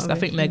it's a risk. I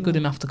think they're good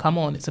enough to come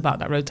on. It's about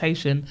that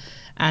rotation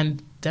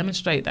and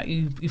demonstrate that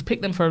you've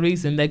picked them for a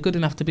reason. They're good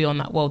enough to be on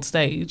that world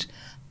stage.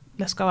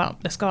 Let's go out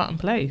and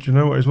play. Do you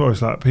know what as well?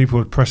 It's like people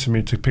were pressing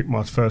me to pick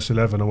my first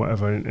 11 or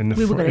whatever in the.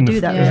 We were going to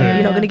do that.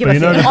 You're not going to give us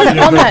it.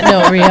 On that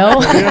note,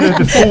 Rio.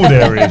 The forward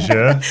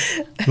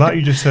areas, like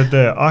you just said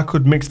there, I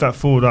could mix that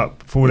forward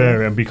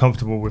area and be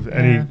comfortable with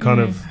any kind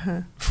of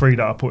 3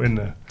 that I put in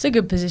there. It's a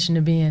good position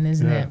to be in,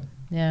 isn't it?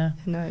 Yeah.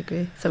 No, I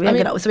agree. So we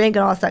ain't going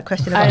to ask that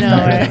question. I know,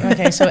 right?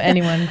 Okay, so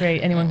anyone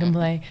can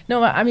play.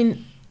 No, I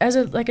mean, as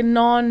a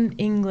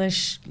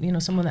non-English,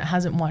 someone that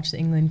hasn't watched the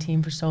England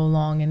team for so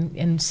long,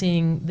 and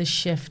seeing the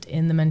shift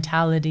in the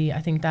mentality, I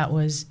think that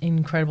was an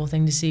incredible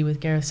thing to see with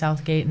Gareth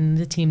Southgate and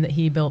the team that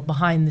he built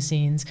behind the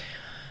scenes.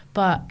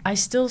 But I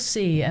still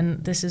see,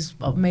 and this is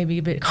maybe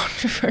a bit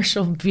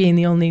controversial being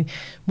the only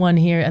one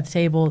here at the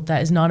table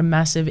that is not a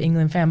massive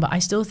England fan, but I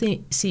still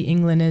see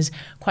England as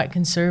quite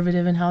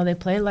conservative in how they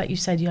play. Like you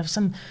said, you have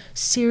some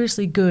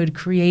seriously good,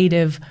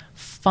 creative,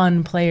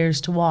 fun players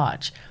to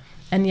watch.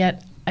 And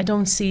yet I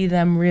don't see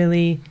them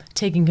really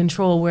taking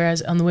control,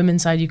 whereas on the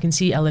women's side you can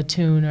see Ella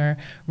Toone or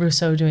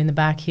Rousseau doing the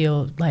back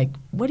heel. Like,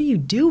 what are you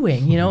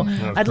doing?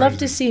 I'd love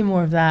to see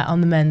more of that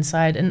on the men's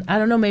side. And I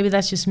don't know, maybe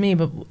that's just me,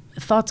 but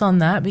thoughts on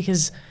that?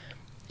 Because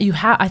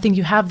I think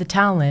you have the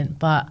talent,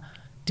 but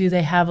do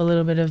they have a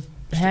little bit of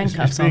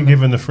handcuffs? It's being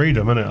given the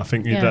freedom, isn't it? I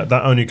think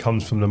that only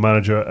comes from the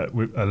manager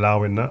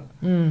allowing that.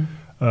 And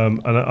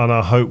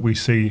I hope we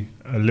see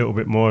a little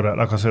bit more of that.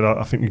 Like I said,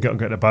 I think you got to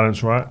get the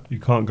balance right. You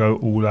can't go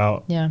all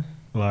out.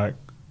 Like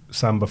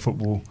Samba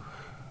football,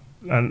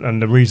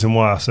 and the reason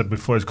why I said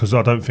before is because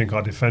I don't think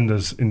our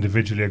defenders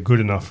individually are good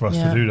enough for us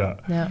to do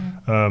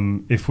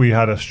that. If we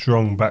had a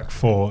strong back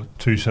 4,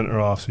 2 centre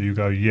halves, so you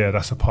go,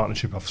 that's a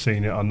partnership, I've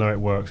seen it, I know it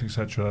works,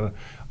 etc.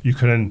 You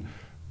can then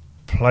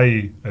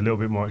play a little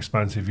bit more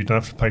expansive. You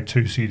don't have to play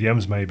 2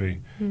 CDMs maybe.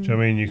 Do you know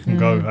what I mean? You can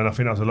go, and I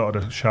think that was a lot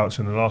of the shouts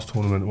in the last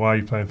tournament. Why are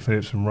you playing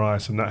Phillips and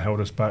Rice? And that held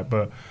us back.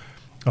 But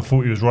I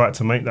thought he was right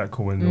to make that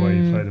call in the way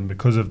he played them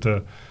because of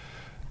the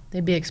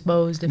They'd be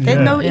exposed. If There's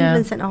Yeah. no Yeah.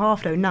 England centre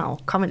half though now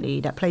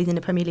currently that plays in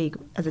the Premier League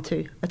as a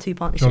two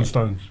partnership. John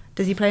Stones.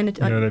 Does he play in the?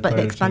 Yeah, they but play they're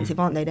the expansive,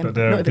 two. aren't they? They're But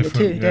they're not even the two.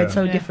 different, They're yeah.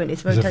 so Yeah. different.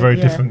 It's It's a rotated, very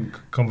yeah. different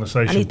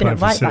conversation. And he's been playing at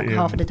for right back City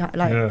half of the and- time.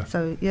 Like, yeah.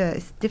 so yeah,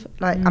 it's different.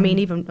 Like I mean,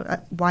 even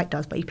White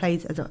does, but he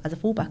plays as a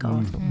fullback at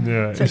Arsenal.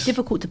 Yeah, So it's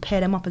difficult to pair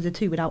them up as a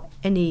two without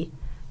any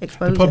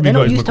exposure. Probably They're got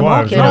not his used to Maguire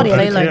marking, as are well.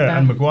 Play they? like Yeah, that.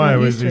 and Maguire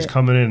Not is used to it.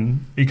 coming in.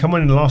 He came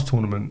in the last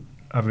tournament,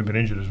 having been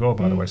injured as well,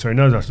 by the way. So he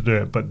knows how to do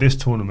it. But this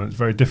tournament's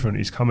very different.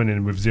 He's coming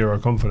in with zero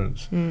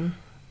confidence.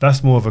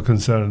 That's more of a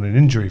concern than an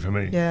injury for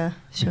me. Yeah,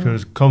 sure.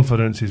 Because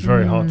confidence is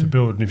very hard to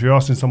build. And if you're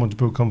asking someone to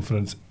build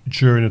confidence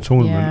during a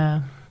tournament,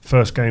 Yeah.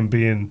 first game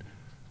being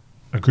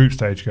a group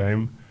stage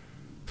game,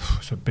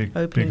 it's a big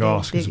Opening game,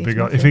 ask. It's a big, big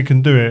it's ask. If he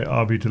can do it,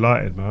 I'll be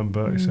delighted, man.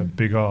 But it's a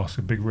big ask,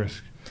 a big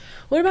risk.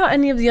 What about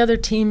any of the other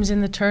teams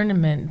in the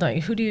tournament?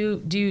 Like, who do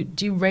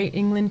you rate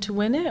England to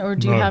win it, or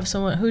do you No. have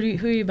someone who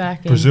are you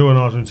backing? Brazil and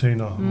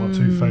Argentina are my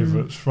two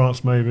favourites.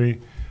 France maybe,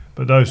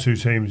 but those two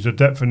teams, the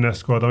depth in their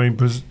squad. I mean,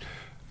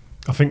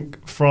 I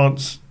think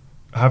France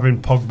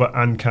having Pogba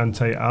and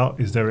Kante out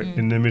is there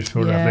in the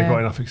midfield. Have they Yeah. got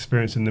enough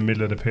experience in the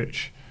middle of the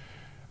pitch?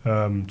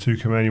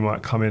 Tuchemeni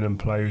might come in and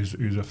play,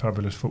 who's a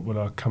fabulous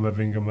footballer.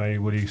 Camavinga may,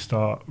 would he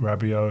start?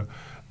 Rabiot.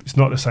 It's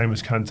not the same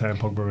as Kante and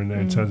Pogba in there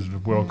in terms of the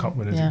World Cup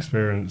winners' Yeah.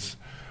 experience.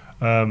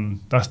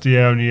 That's the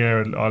only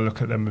area I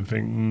look at them and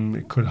think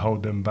it could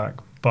hold them back.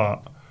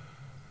 But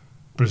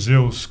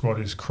Brazil's squad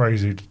is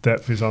crazy. The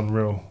depth is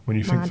unreal. When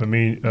you think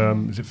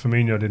Mad. is it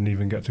Firmino didn't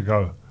even get to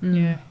go?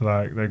 Yeah.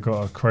 Like they've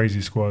got a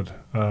crazy squad.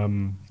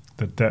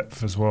 The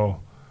depth as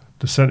well.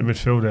 The centre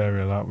midfield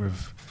area, like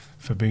with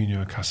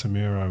Fabinho,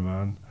 Casemiro,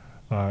 man,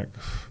 like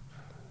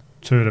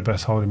two of the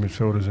best holding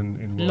midfielders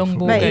in world Long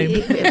football. ball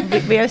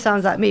Mate, Rio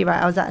sounds like me,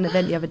 right? I was at an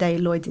event the other day,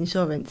 Lloyd's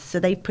Insurance. So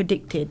they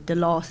predicted the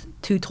last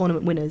two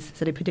tournament winners.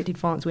 So they predicted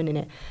France winning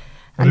it.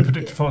 Well, they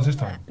predicted France this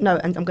time. No,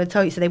 and I'm going to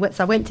tell you. So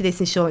I went to this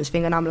insurance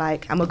thing, and I'm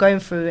like, and we're going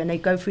through, and they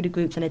go through the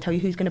groups, and they tell you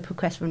who's going to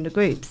progress from the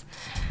groups.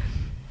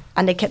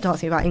 And they kept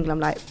asking about England. I'm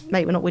like,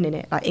 mate, we're not winning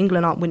it. Like,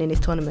 England aren't winning this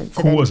tournament.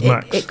 So Quarters then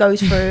max. It goes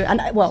through,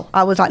 and I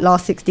was like,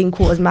 last 16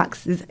 quarters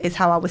max is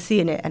how I was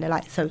seeing it. And they're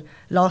like, so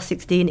last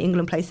 16,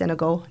 England play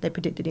Senegal. They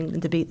predicted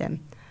England to beat them.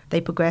 They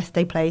progressed.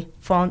 They play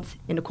France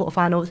in the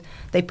quarterfinals.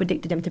 They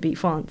predicted them to beat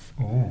France.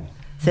 Oh,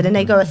 So then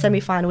they go a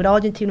semi-final with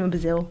Argentina and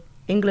Brazil,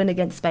 England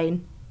against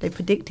Spain. They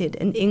predicted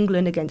an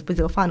England against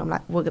Brazil final. I'm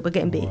like, we're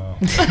getting beat. wow.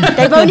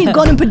 They've only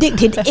gone and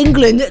predicted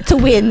England to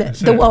win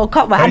the World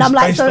Cup, right? And I'm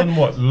like, based so on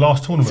what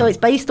last tournament? so it's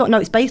based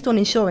on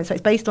insurance. So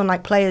it's based on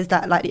like players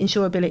that like the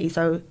insurability.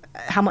 So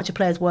how much a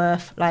player's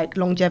worth, like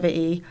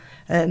longevity.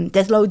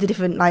 There's loads of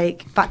different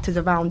like factors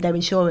around their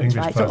insurance,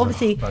 English right? players So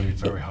obviously are valued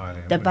very highly.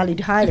 they're aren't they? valued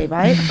highly,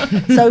 right?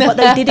 So, but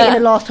they did it in the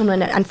last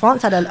tournament, and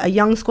France had a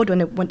young squad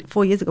when it went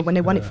 4 years ago. When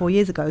they won it 4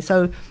 years ago,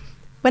 so.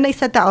 When they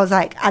said that, I was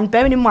like, and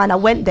bearing in mind, I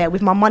went there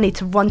with my money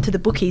to run to the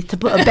bookies to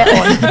put a bet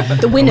on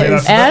the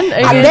winners. And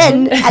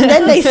And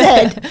then they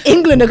said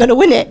England are going to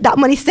win it. That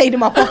money stayed in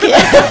my pocket.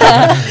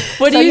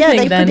 What do So, you yeah,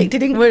 think they then?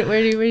 predicted Where are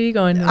you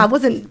going? I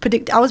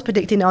was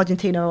predicting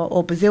Argentina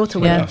or Brazil to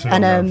win Yeah. it, That's what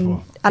I'm going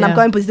for. and Yeah. I'm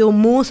going Brazil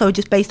more so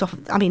just based off.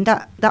 I mean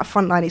that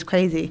front line is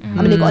crazy.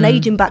 I mean they've got an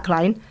aging back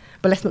line.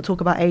 But let's not talk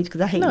about age because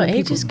I hate No, when age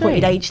people is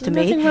pointed great. age to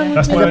me Nothing wrong with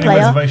That's as my a only player.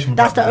 reservation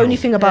That's about the only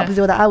Brazil. thing about Yeah.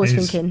 Brazil that I was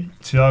Is thinking.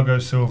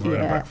 Thiago Silva in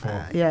Yeah, back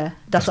four.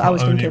 that's what I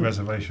was my only thinking.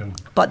 reservation.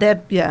 But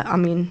they're I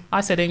mean,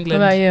 I said What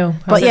England. about you?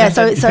 but yeah.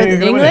 So You think you're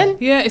gonna win it? England?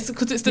 Yeah, it's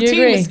because it's the You team.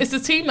 agree? It's the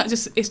team that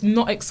just it's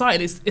not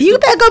exciting. It's you the,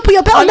 better go put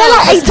your bet I on. They're know,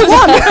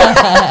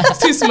 like 8-1. it's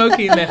too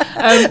smoky in there.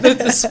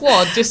 The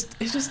squad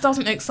just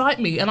doesn't excite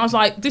me. And I was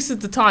like, this is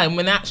the time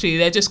when actually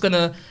they're just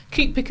gonna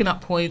keep picking up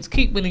points,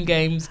 keep winning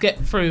games, get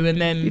through, and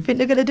You then think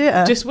they're gonna do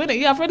it? just win it.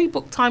 Yeah, I've already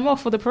booked time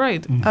off for the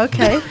parade.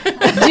 Okay.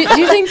 do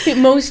you think that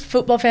most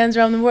football fans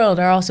around the world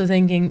are also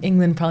thinking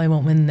England probably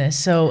won't win this?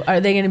 So are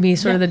they going to be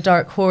sort of the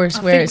dark horse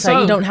I where think it's like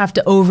you so. don't have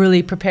to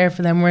overly prepare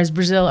for them, whereas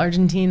Brazil,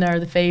 Argentina are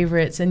the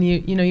favourites, and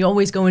you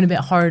always go in a bit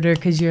harder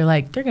because you're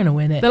like they're going to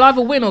win it. They'll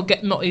either win or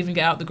not even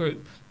get out the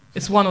group.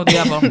 It's one or the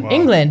other. Wow.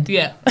 England.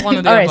 Yeah, one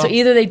or the All other. right, so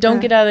either they don't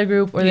get out of the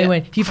group or they Yeah,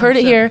 win. If you've heard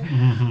it 100%.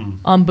 here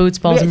on Boots,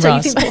 Balls Yeah, and so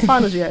you Bras. think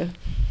quarterfinals, Rio,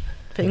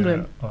 for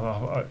England?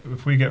 Yeah.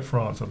 If we get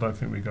France, I don't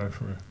think we go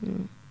through.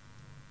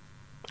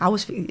 I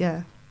was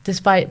yeah.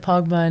 Despite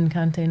Pogba and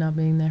Kante not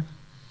being there.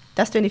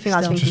 That's the only thing I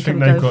was Still. I thinking. just think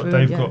can they've go got through,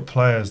 they've yeah. got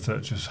players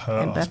that just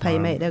hurt us, Mbappe,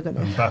 man. mate, they're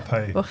gonna-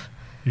 Mbappe. Oof.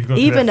 You've got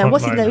Even their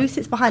what's his front name? line. Who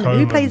sits behind him? Who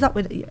Coman. plays up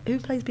with? Who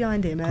plays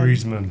behind him?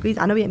 Griezmann.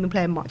 I know he ain't been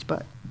playing much,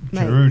 but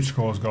mate. Giroud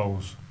scores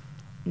goals.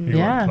 He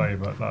Yeah. won't play,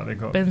 but like they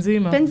got.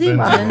 Benzema.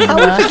 Benzema. Benzema. I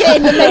was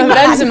forgetting the name.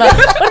 Benzema.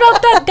 What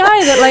about that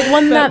guy that like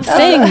won that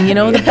thing? You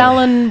know, the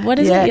Ballon. What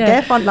is Yeah, it?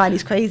 their front line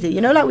is crazy.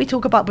 You know, like we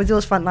talk about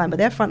Brazil's front line, but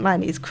their front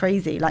line is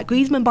crazy. Like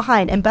Griezmann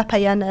behind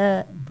Mbappe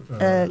and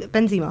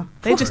Benzema.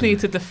 They just need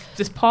to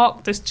just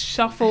park, just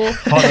shuffle,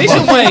 Park the dish bus.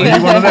 and wave. Are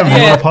you one of them? You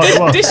wanna park the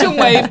bus? Dish and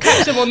wave,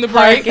 catch them on the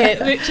Park break. it.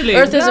 Literally.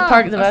 Earth is a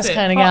park the that's bus it.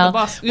 kind of Park gal. the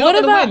bus. You're What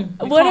not gonna about win.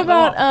 You what can't go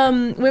about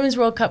up. Women's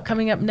World Cup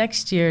coming up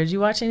next year? Do you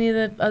watch any of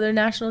the other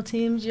national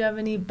teams? Do you have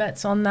any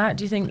bets on that?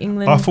 Do you think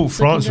England? I thought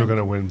France were going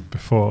to win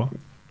before.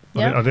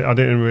 Yeah. I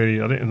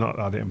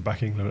didn't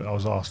back England. I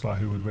was asked like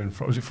who would win.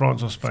 Was it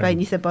France or Spain? Spain.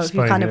 You said both.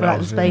 Spain, You kind of yeah, were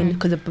like Spain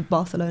because of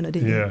Barcelona,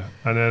 didn't you? Yeah,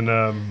 and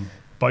then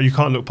but you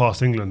can't look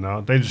past England now.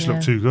 They just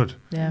look too good.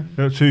 Yeah,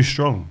 they look too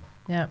strong.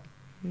 Yeah,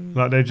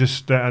 like they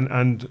just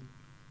and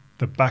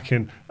the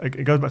backing.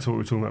 It goes back to what we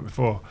were talking about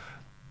before.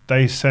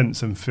 They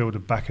sense and feel the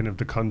backing of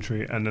the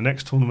country, and the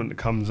next tournament that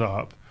comes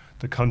up,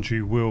 the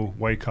country will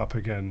wake up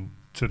again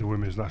to the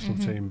women's national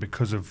team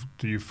because of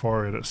the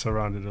euphoria that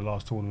surrounded the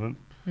last tournament.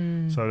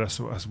 So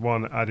that's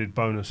one added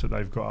bonus that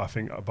they've got. I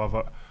think above.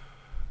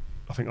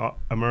 I think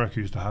America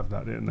used to have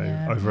that, didn't they?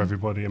 Yeah. Over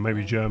everybody, and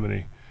maybe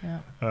Germany. Yeah.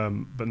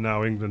 But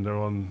now England are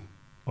on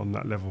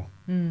that level.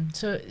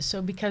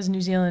 So because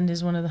New Zealand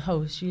is one of the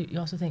hosts, you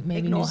also think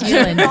maybe Ignore New her.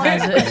 Zealand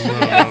has it?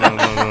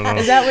 No.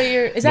 Is that what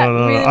you're? Is that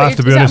No. really? I have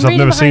to be honest. I've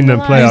never seen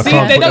them play. I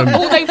can't They put don't. them.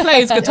 All they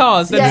play is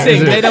guitars and Yeah.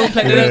 sing. They don't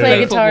play. They They don't play play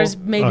guitars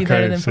football. maybe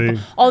better than see.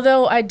 football.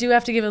 Although I do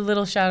have to give a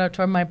little shout out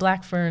to my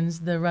Black Ferns,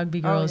 the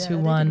rugby girls who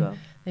they did won. well.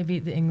 They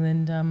beat the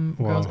England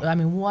girls. I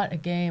mean, what a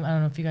game! I don't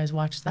know if you guys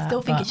watched that. I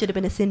still think but it should have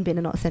been a sin bin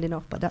and not sending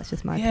off, but that's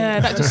just my Yeah,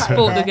 opinion. that just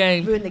spoiled the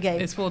game. Ruined the game.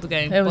 It spoiled the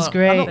game. It was but-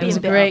 great. not It was a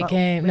being bitter, great but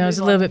game. we No, it was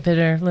a move little on.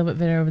 bit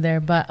bitter over there.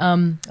 But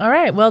all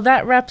right. Well,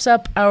 that wraps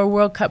up our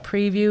World Cup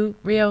preview.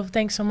 Rio,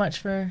 thanks so much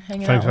for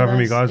hanging out. Thanks for with having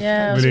me, us. guys.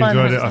 Yeah, it was Really fun.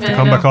 enjoyed it. I have to Yeah.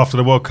 come back after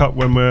the World Cup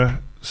when we're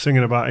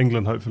singing about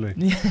England, hopefully.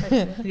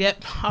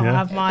 Yep, I'll Yeah.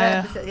 have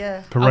my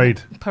Yeah.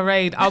 Parade.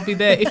 parade. I'll be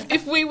there.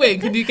 If we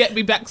win, can you get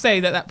me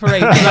backstage at that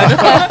parade? 'Cause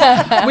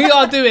I know we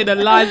are doing a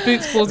live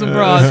boots, balls, and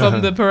bras from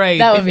the parade.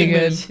 That would in be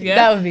England. good. Yeah?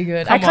 That would be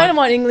good. Come I kind on. of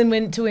want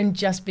England to win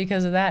just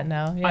because of that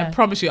now. Yeah. I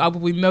promise you, I will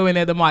be nowhere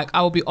near the mic.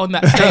 I will be on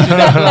that stage with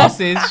their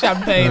glasses,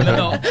 champagne,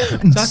 and all.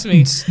 Trust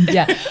me.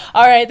 Yeah.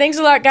 All right. Thanks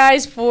a lot,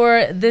 guys,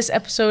 for this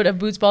episode of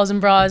Boots, Balls, and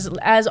Bras.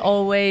 As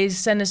always,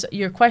 send us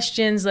your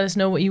questions. Let us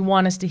know what you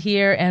want us to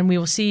hear, and we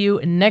will see you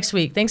next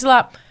week. Thanks a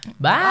lot.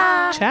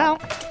 Bye. Ciao.